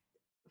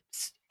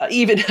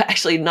 even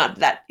actually not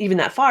that even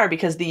that far,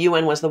 because the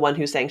UN was the one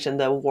who sanctioned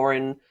the war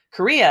in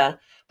Korea.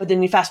 But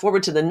then you fast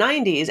forward to the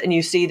 90s and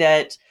you see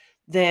that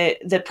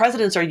the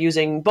presidents are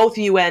using both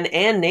UN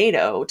and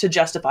NATO to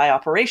justify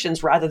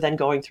operations rather than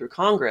going through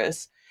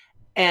Congress.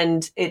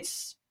 And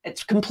it's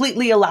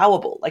completely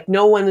allowable. Like,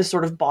 no one is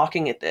sort of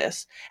balking at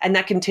this. And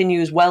that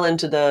continues well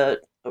into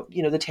the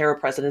terror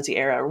presidency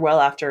era, well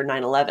after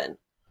 9/11.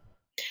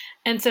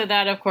 And so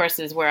that, of course,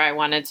 is where I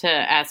wanted to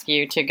ask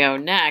you to go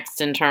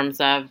next in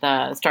terms of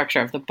the structure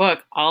of the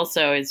book.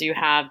 Also, is you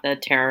have the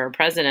terror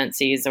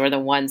presidencies, or the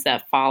ones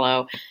that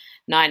follow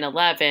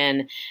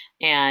 9/11,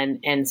 and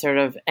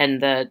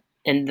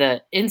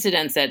the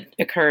incidents that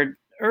occurred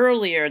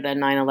earlier than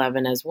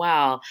 9/11 as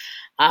well.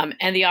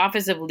 And the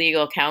Office of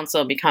Legal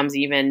Counsel becomes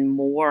even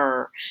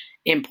more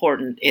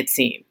important, it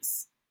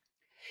seems.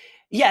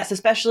 Yes,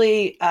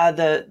 especially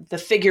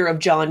the figure of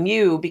John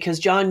Yoo, because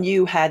John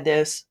Yoo had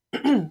this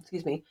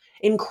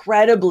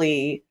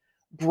incredibly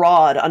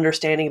broad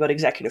understanding about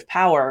executive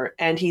power.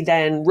 And he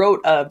then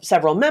wrote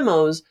several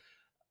memos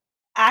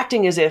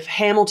acting as if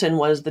Hamilton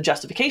was the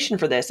justification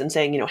for this and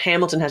saying,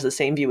 Hamilton has the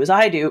same view as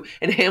I do.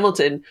 And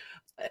Hamilton,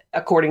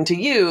 according to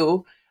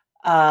you,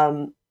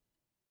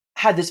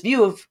 had this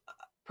view of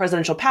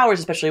presidential powers,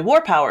 especially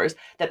war powers,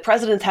 that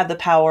presidents have the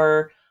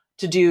power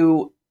to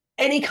do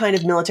any kind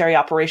of military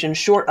operation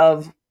short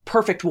of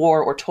perfect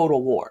war or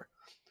total war.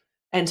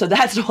 And so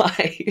that's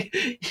why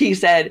he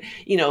said,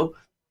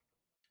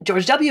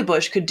 George W.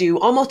 Bush could do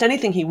almost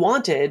anything he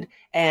wanted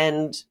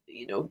and,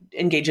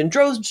 engage in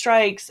drone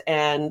strikes.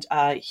 And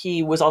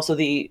he was also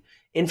the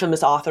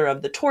infamous author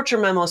of the torture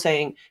memo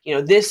saying,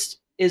 this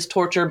is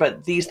torture,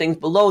 but these things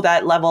below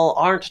that level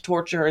aren't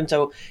torture. And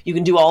so you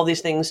can do all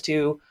these things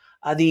to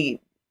the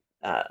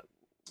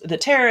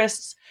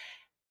terrorists.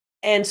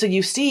 And so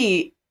you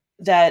see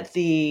that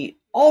the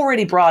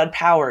already broad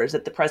powers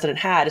that the president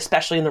had,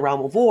 especially in the realm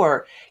of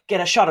war,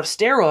 get a shot of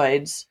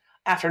steroids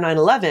after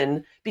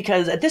 9/11,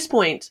 because at this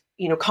point,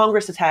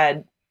 Congress has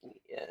had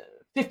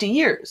 50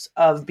 years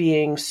of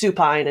being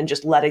supine and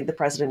just letting the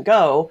president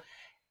go.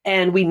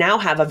 And we now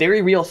have a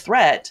very real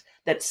threat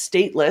that's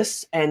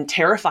stateless and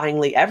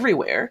terrifyingly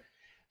everywhere.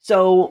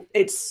 So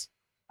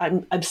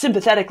I'm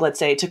sympathetic, let's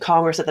say, to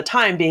Congress at the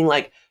time being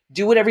like,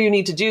 do whatever you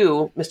need to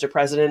do, Mr.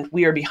 President.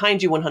 We are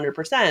behind you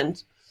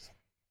 100%.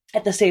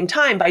 At the same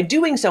time, by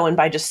doing so and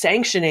by just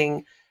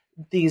sanctioning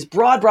these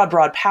broad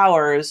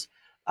powers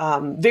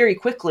very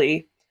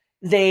quickly,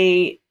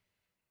 they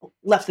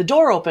left the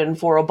door open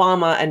for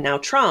Obama and now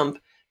Trump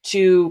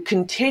to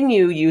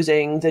continue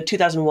using the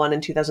 2001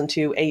 and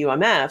 2002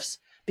 AUMFs,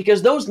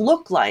 because those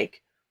look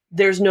like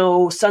there's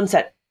no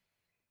sunset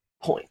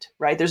point,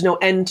 right? There's no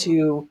end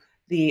to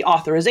the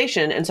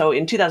authorization. And so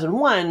in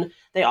 2001,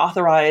 they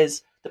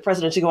authorize the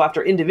president to go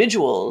after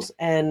individuals.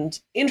 And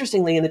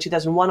interestingly, in the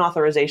 2001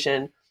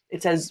 authorization,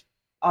 it says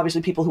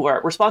obviously people who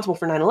are responsible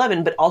for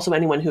 9/11, but also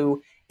anyone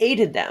who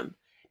aided them.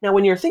 Now,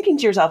 when you're thinking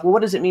to yourself, well,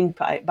 what does it mean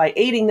by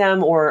aiding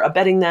them or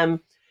abetting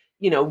them?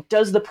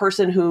 Does the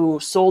person who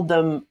sold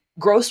them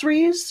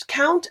groceries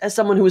count as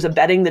someone who is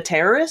abetting the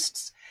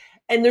terrorists?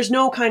 And there's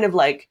no kind of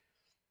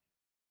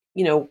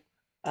you know,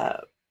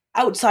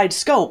 outside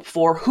scope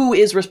for who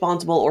is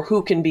responsible or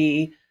who can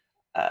be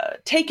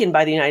taken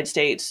by the United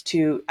States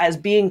as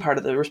being part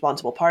of the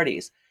responsible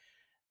parties.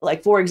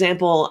 Like, for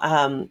example,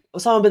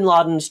 Osama bin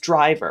Laden's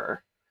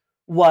driver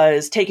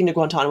was taken to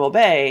Guantanamo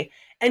Bay,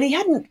 and he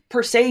hadn't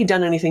per se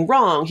done anything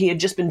wrong. He had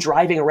just been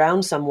driving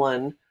around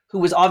someone who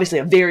was obviously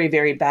a very,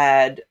 very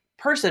bad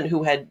person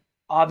who had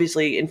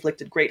obviously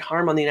inflicted great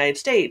harm on the United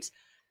States.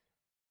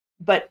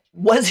 But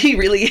was he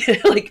really,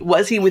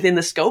 was he within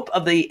the scope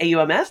of the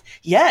AUMF?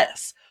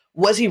 Yes.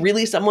 Was he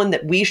really someone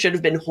that we should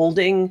have been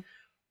holding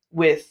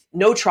with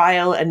no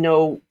trial and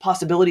no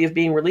possibility of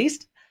being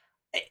released?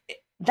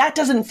 That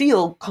doesn't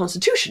feel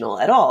constitutional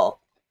at all.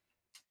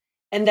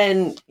 And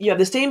then you have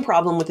the same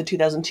problem with the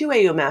 2002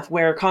 AUMF,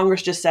 where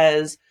Congress just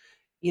says,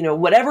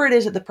 whatever it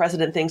is that the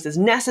president thinks is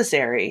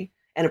necessary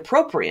and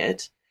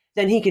appropriate,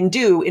 then he can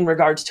do in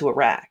regards to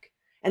Iraq.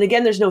 And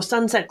again, there's no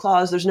sunset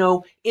clause. There's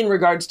no in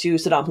regards to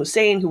Saddam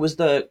Hussein, who was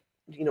the,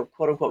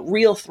 quote unquote,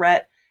 real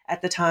threat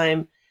at the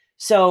time.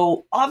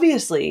 So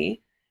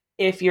obviously,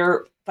 if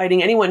you're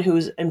fighting anyone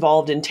who's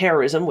involved in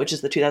terrorism, which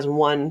is the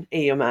 2001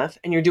 AUMF,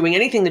 and you're doing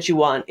anything that you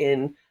want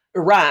in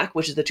Iraq,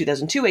 which is the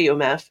 2002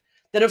 AUMF,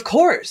 then of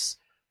course,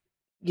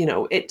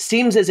 it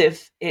seems as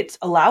if it's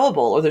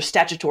allowable or there's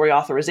statutory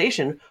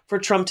authorization for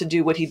Trump to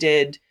do what he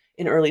did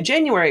in early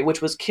January,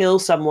 which was kill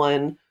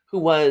someone who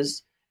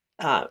was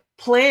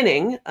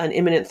planning an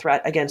imminent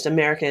threat against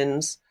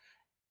Americans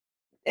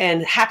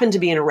and happened to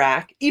be in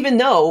Iraq, even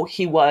though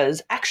he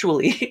was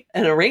actually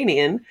an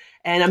Iranian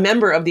and a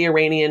member of the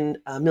Iranian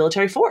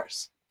military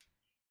force.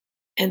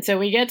 And so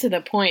we get to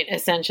the point,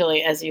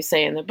 essentially, as you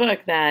say in the book,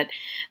 that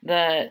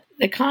the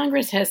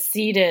Congress has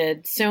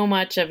ceded so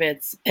much of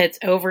its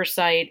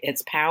oversight,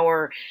 its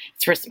power,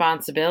 its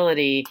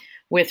responsibility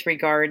with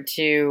regard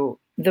to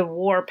the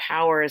war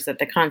powers that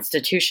the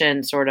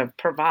Constitution sort of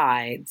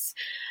provides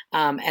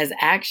as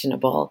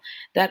actionable,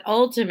 that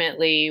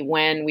ultimately,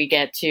 when we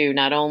get to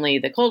not only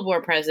the Cold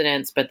War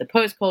presidents, but the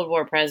post-Cold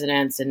War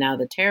presidents, and now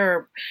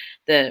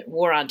the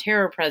war on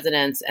terror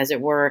presidents, as it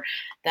were,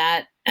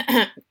 that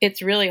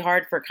it's really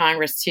hard for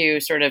Congress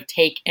to sort of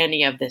take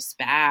any of this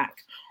back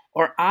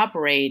or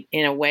operate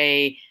in a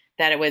way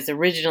that it was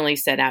originally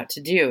set out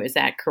to do. Is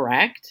that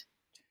correct?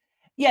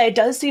 Yeah, it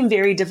does seem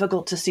very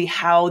difficult to see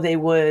how they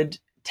would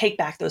take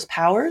back those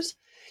powers.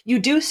 You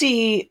do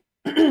see,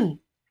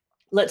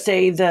 let's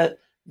say, the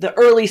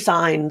early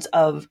signs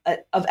of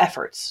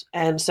efforts.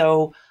 And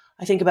so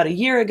I think about a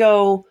year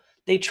ago,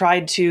 they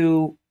tried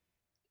to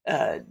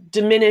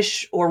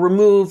diminish or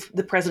remove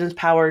the president's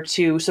power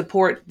to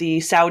support the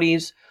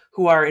Saudis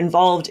who are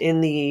involved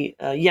in the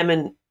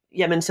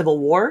Yemen civil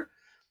war.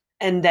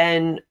 And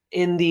then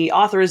in the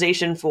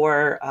authorization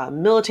for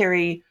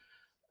military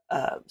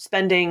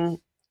spending,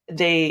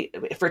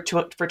 for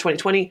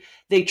 2020,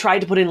 they tried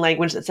to put in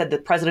language that said the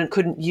president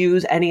couldn't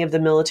use any of the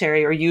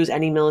military or use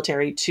any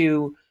military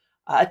to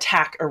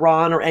attack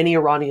Iran or any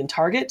Iranian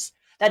targets.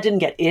 That didn't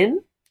get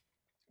in.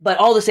 But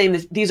all the same,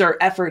 these are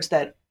efforts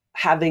that,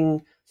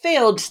 having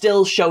failed,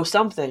 still show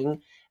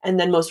something. And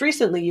then most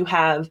recently, you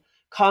have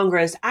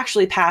Congress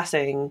actually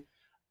passing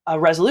a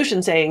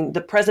resolution saying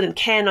the president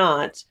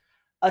cannot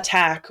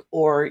attack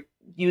or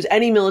use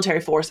any military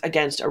force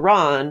against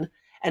Iran.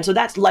 And so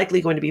that's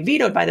likely going to be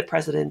vetoed by the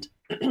president.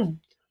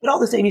 But all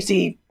the same, you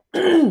see,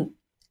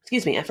 you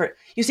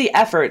see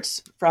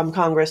efforts from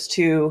Congress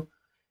to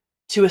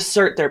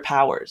assert their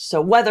powers.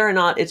 So whether or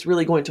not it's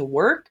really going to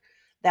work,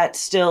 that's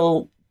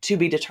still to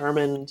be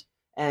determined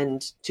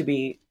and to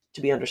be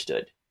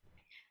understood.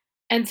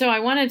 And so I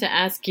wanted to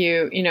ask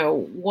you,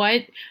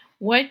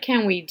 what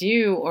can we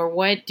do, or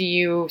what do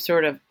you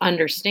sort of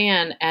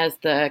understand as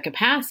the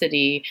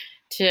capacity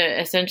to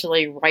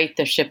essentially right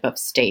the ship of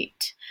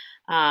state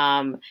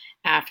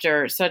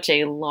after such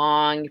a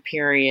long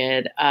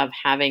period of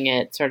having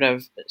it sort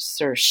of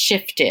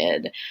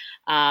shifted,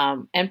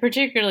 and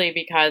particularly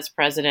because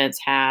presidents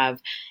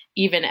have,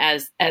 even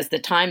as the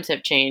times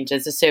have changed,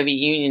 as the Soviet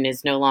Union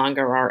is no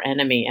longer our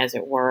enemy, as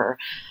it were,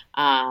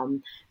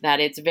 that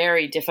it's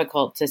very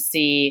difficult to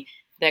see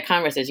that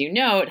Congress, as you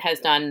note, has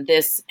done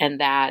this and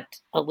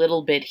that, a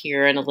little bit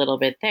here and a little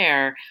bit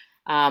there.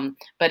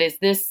 But is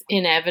this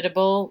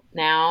inevitable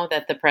now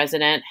that the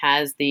president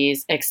has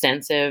these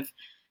extensive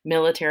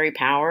military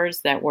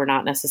powers that were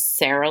not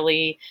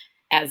necessarily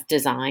as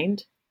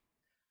designed?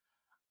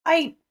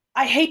 I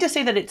hate to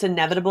say that it's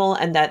inevitable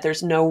and that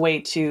there's no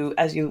way to,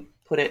 as you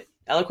put it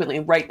eloquently,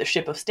 right the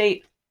ship of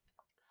state.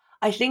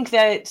 I think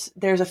that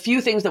there's a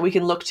few things that we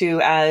can look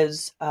to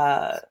as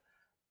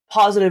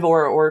positive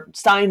or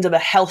signs of a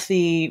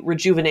healthy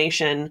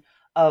rejuvenation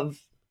of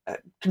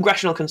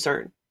congressional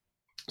concern.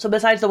 So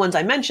besides the ones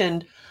I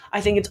mentioned,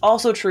 I think it's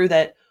also true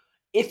that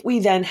if we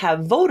then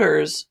have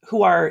voters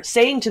who are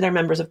saying to their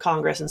members of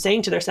Congress and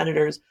saying to their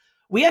senators,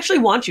 we actually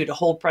want you to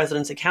hold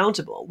presidents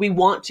accountable. We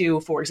want to,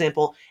 for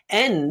example,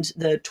 end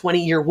the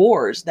 20-year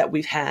wars that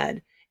we've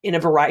had in a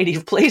variety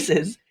of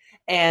places.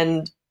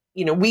 And,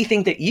 we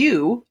think that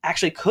you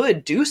actually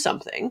could do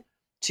something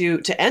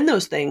to end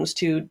those things,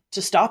 to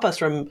stop us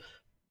from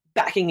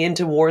backing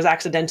into wars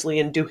accidentally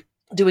and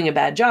doing a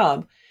bad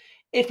job.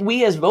 If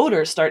we as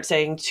voters start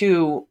saying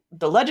to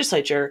the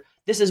legislature,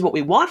 this is what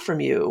we want from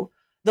you,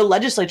 the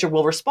legislature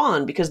will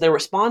respond because their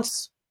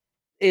response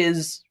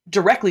is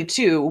directly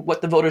to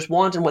what the voters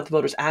want and what the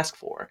voters ask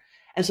for.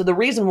 And so the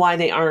reason why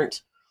they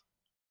aren't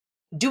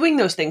doing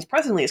those things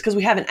presently is because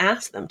we haven't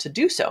asked them to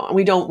do so. And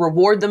we don't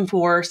reward them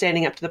for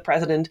standing up to the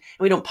president,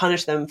 and we don't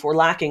punish them for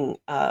lacking,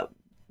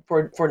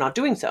 for not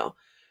doing so.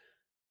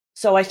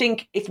 So I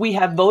think if we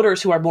have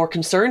voters who are more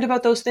concerned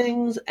about those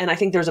things, and I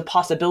think there's a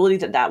possibility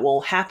that that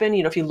will happen.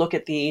 If you look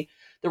at the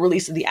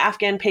release of the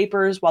Afghan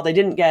papers, while they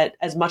didn't get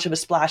as much of a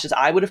splash as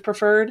I would have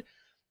preferred,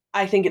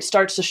 I think it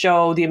starts to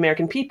show the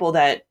American people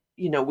that,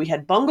 we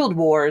had bungled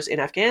wars in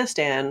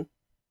Afghanistan,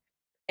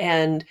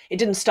 and it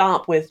didn't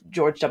stop with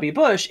George W.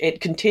 Bush.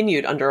 It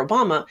continued under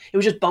Obama. It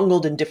was just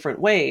bungled in different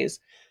ways.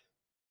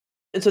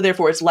 And so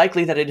therefore, it's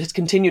likely that it has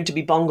continued to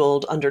be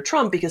bungled under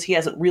Trump because he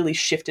hasn't really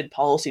shifted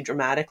policy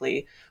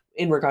dramatically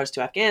in regards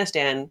to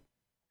Afghanistan,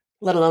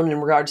 let alone in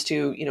regards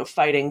to,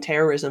 fighting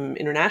terrorism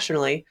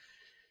internationally.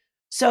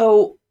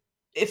 So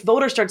if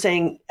voters start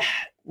saying,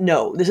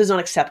 no, this is not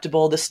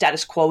acceptable, the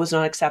status quo is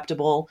not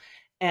acceptable,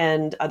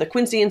 and the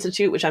Quincy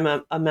Institute, which I'm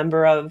a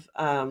member of,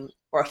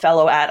 or a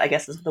fellow at, I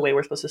guess is the way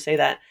we're supposed to say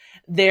that,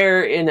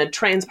 they're in a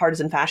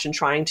transpartisan fashion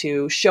trying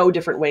to show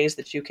different ways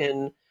that you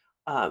can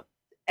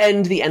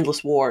end the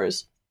endless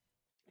wars.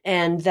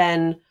 And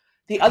then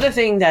the other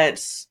thing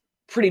that's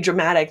pretty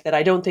dramatic that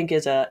I don't think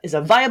is a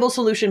viable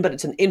solution, but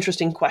it's an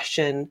interesting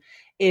question,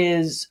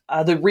 is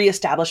the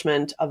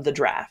reestablishment of the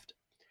draft.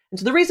 And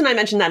so the reason I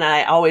mention that, and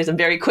I always am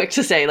very quick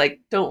to say,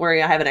 don't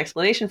worry, I have an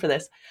explanation for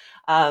this.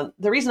 The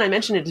reason I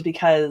mention it is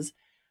because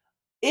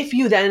if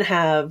you then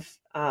have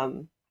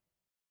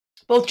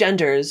both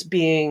genders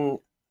being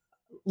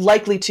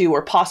likely to,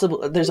 or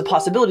possible, there's a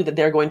possibility that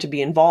they're going to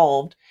be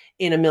involved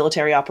in a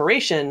military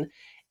operation,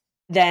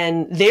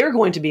 then they're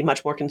going to be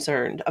much more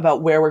concerned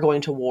about where we're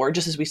going to war,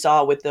 just as we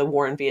saw with the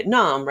war in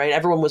Vietnam, right?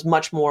 Everyone was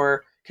much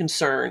more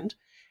concerned.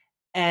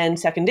 And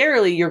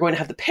secondarily, you're going to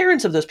have the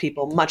parents of those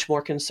people much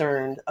more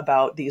concerned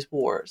about these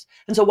wars.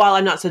 And so while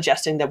I'm not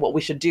suggesting that what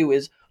we should do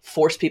is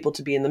force people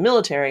to be in the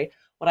military,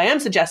 what I am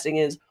suggesting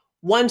is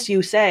once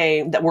you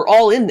say that we're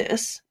all in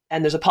this,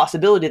 and there's a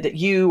possibility that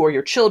you or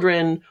your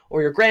children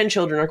or your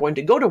grandchildren are going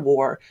to go to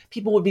war,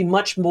 people would be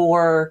much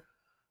more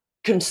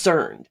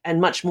concerned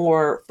and much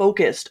more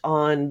focused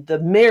on the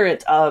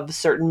merit of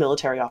certain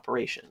military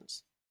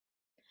operations.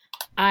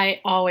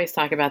 I always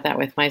talk about that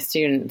with my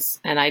students,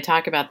 and I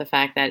talk about the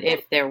fact that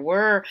if there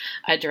were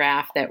a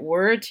draft that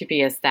were to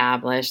be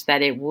established,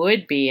 that it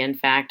would be, in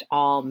fact,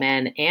 all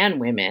men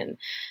and women.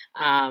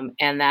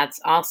 And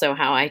that's also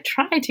how I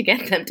try to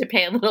get them to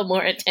pay a little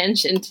more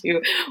attention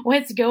to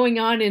what's going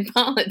on in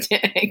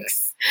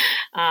politics.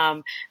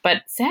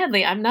 But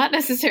sadly, I'm not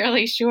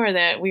necessarily sure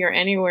that we are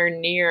anywhere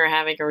near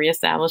having a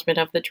reestablishment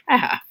of the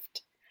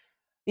draft.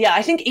 Yeah,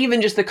 I think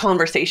even just the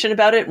conversation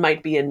about it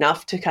might be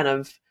enough to kind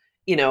of,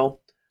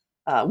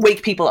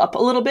 wake people up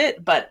a little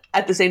bit. But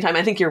at the same time,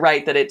 I think you're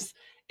right that it's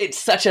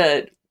such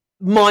a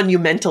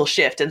monumental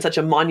shift and such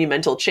a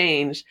monumental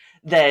change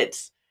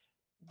that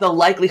the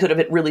likelihood of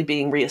it really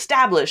being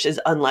reestablished is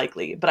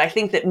unlikely. But I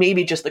think that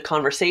maybe just the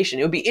conversation,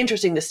 it would be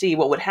interesting to see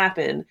what would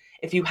happen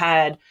if you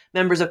had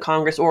members of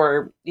Congress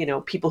or,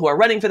 people who are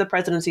running for the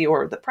presidency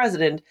or the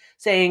president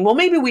saying, well,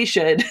 maybe we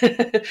should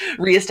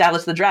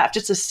reestablish the draft,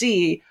 just to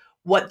see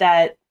what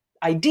that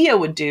idea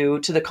would do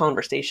to the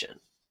conversation.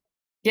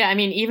 Yeah, I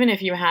mean, even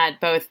if you had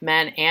both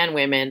men and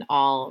women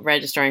all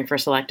registering for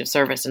selective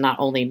service and not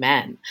only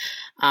men,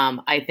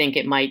 I think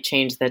it might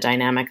change the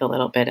dynamic a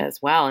little bit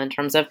as well in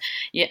terms of,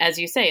 as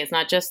you say, it's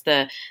not just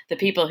the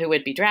people who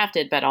would be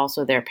drafted, but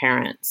also their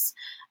parents.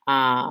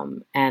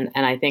 And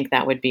I think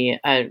that would be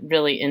a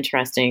really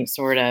interesting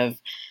sort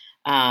of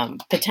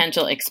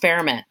potential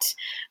experiment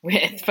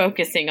with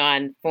focusing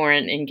on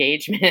foreign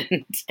engagement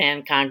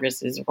and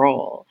Congress's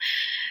role.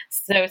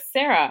 So,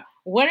 Sarah,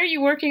 what are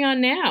you working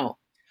on now?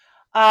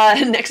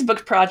 Next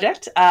book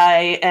project,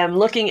 I am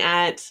looking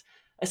at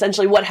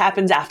essentially what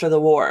happens after the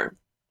war.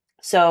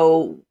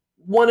 So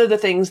one of the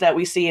things that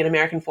we see in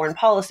American foreign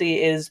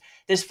policy is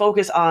this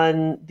focus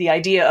on the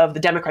idea of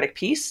the democratic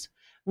peace,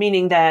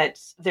 meaning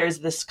that there's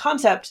this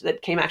concept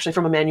that came actually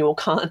from Immanuel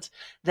Kant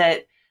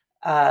that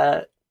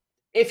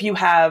if you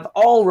have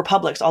all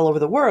republics all over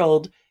the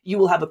world, you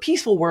will have a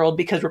peaceful world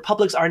because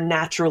republics are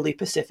naturally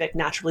pacific,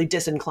 naturally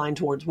disinclined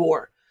towards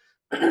war.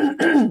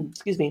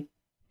 Excuse me.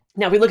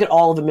 Now, if we look at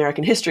all of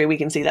American history, we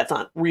can see that's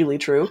not really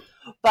true.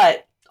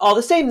 But all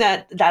the same,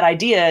 that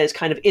idea is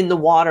kind of in the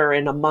water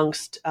and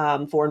amongst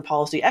foreign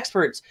policy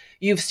experts.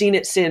 You've seen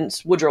it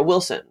since Woodrow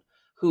Wilson,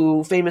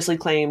 who famously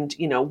claimed,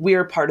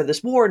 we're part of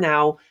this war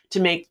now to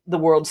make the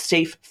world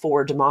safe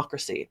for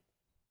democracy.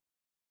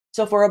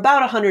 So for about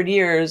 100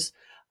 years,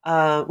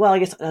 I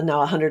guess now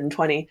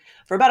 120,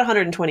 for about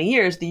 120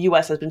 years, the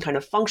US has been kind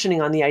of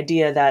functioning on the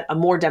idea that a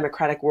more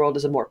democratic world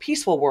is a more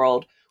peaceful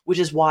world, which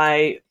is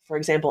why, for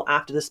example,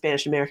 after the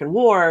Spanish-American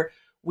War,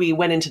 we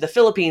went into the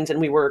Philippines and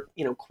we were,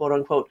 quote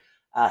unquote,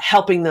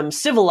 helping them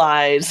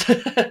civilize,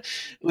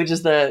 which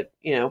is the,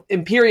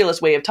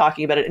 imperialist way of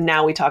talking about it. And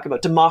now we talk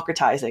about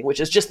democratizing, which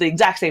is just the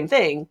exact same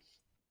thing,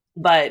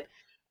 but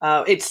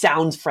it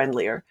sounds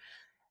friendlier.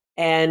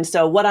 And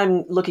so what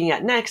I'm looking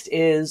at next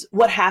is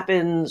what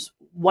happens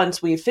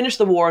once we finish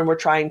the war and we're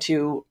trying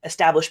to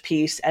establish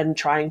peace and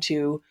trying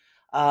to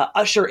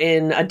usher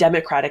in a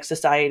democratic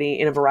society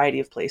in a variety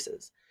of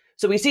places.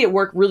 So we see it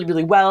work really,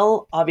 really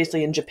well,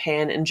 obviously in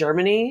Japan and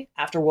Germany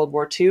after World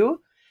War II.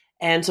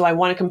 And so I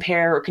want to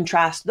compare or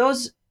contrast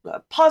those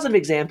positive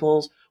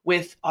examples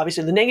with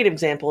obviously the negative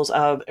examples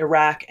of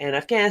Iraq and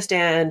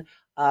Afghanistan,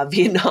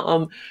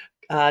 Vietnam,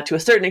 to a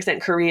certain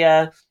extent,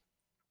 Korea,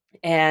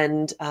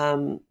 and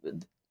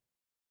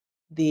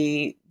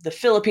the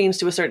Philippines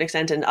to a certain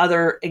extent, and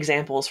other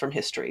examples from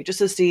history, just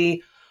to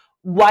see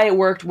why it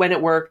worked, when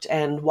it worked,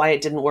 and why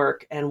it didn't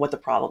work, and what the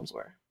problems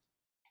were.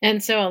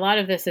 And so a lot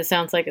of this, it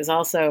sounds like, is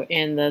also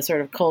in the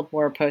sort of Cold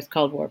War,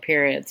 post-Cold War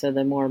period, so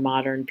the more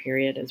modern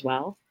period as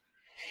well.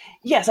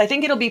 Yes, I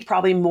think it'll be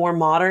probably more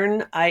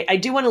modern. I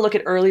do want to look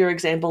at earlier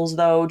examples,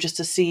 though, just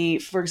to see,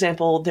 for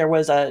example, there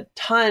was a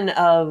ton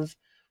of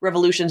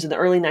revolutions in the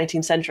early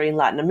 19th century in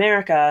Latin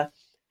America.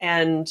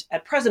 And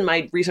at present,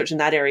 my research in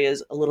that area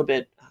is a little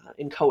bit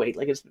inchoate,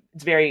 like it's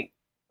very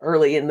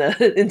early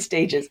in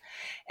stages.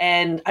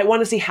 And I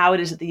want to see how it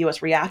is that the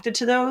US reacted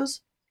to those,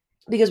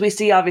 because we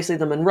see obviously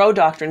the Monroe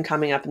Doctrine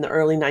coming up in the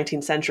early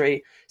 19th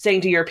century,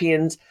 saying to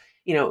Europeans,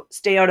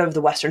 stay out of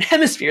the Western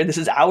Hemisphere. This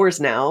is ours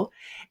now.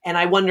 And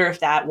I wonder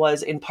if that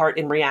was in part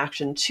in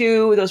reaction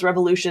to those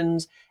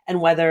revolutions, and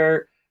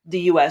whether the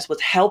US was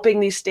helping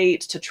these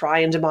states to try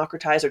and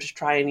democratize or to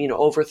try and,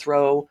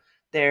 overthrow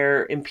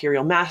their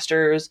imperial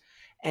masters,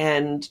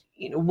 and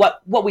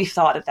what we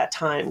thought at that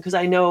time. Because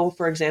I know,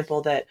 for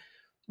example, that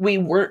we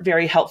weren't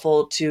very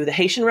helpful to the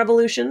Haitian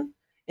Revolution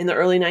in the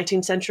early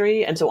 19th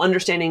century. And so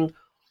understanding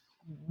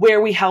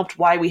where we helped,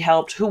 why we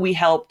helped, who we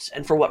helped,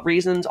 and for what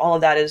reasons, all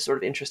of that is sort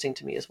of interesting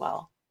to me as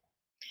well.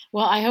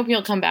 Well, I hope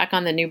you'll come back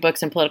on the New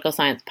Books in Political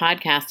Science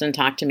podcast and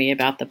talk to me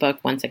about the book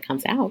once it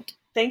comes out.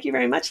 Thank you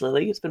very much,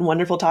 Lily. It's been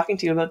wonderful talking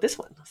to you about this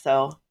one.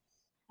 So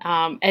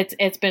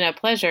it's been a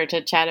pleasure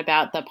to chat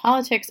about the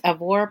politics of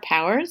war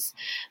powers,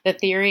 the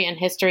theory and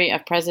history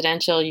of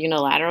presidential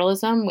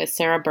unilateralism with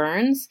Sarah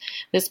Burns.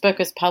 This book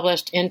was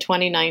published in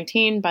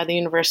 2019 by the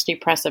University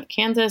Press of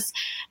Kansas,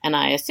 and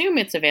I assume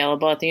it's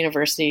available at the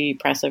University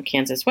Press of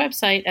Kansas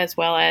website as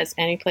well as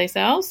any place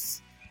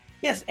else.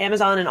 Yes,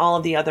 Amazon and all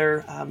the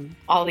other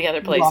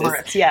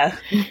places. Yeah.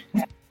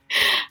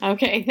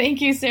 Okay,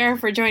 thank you, Sarah,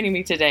 for joining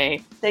me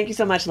today. Thank you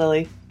so much,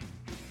 Lily.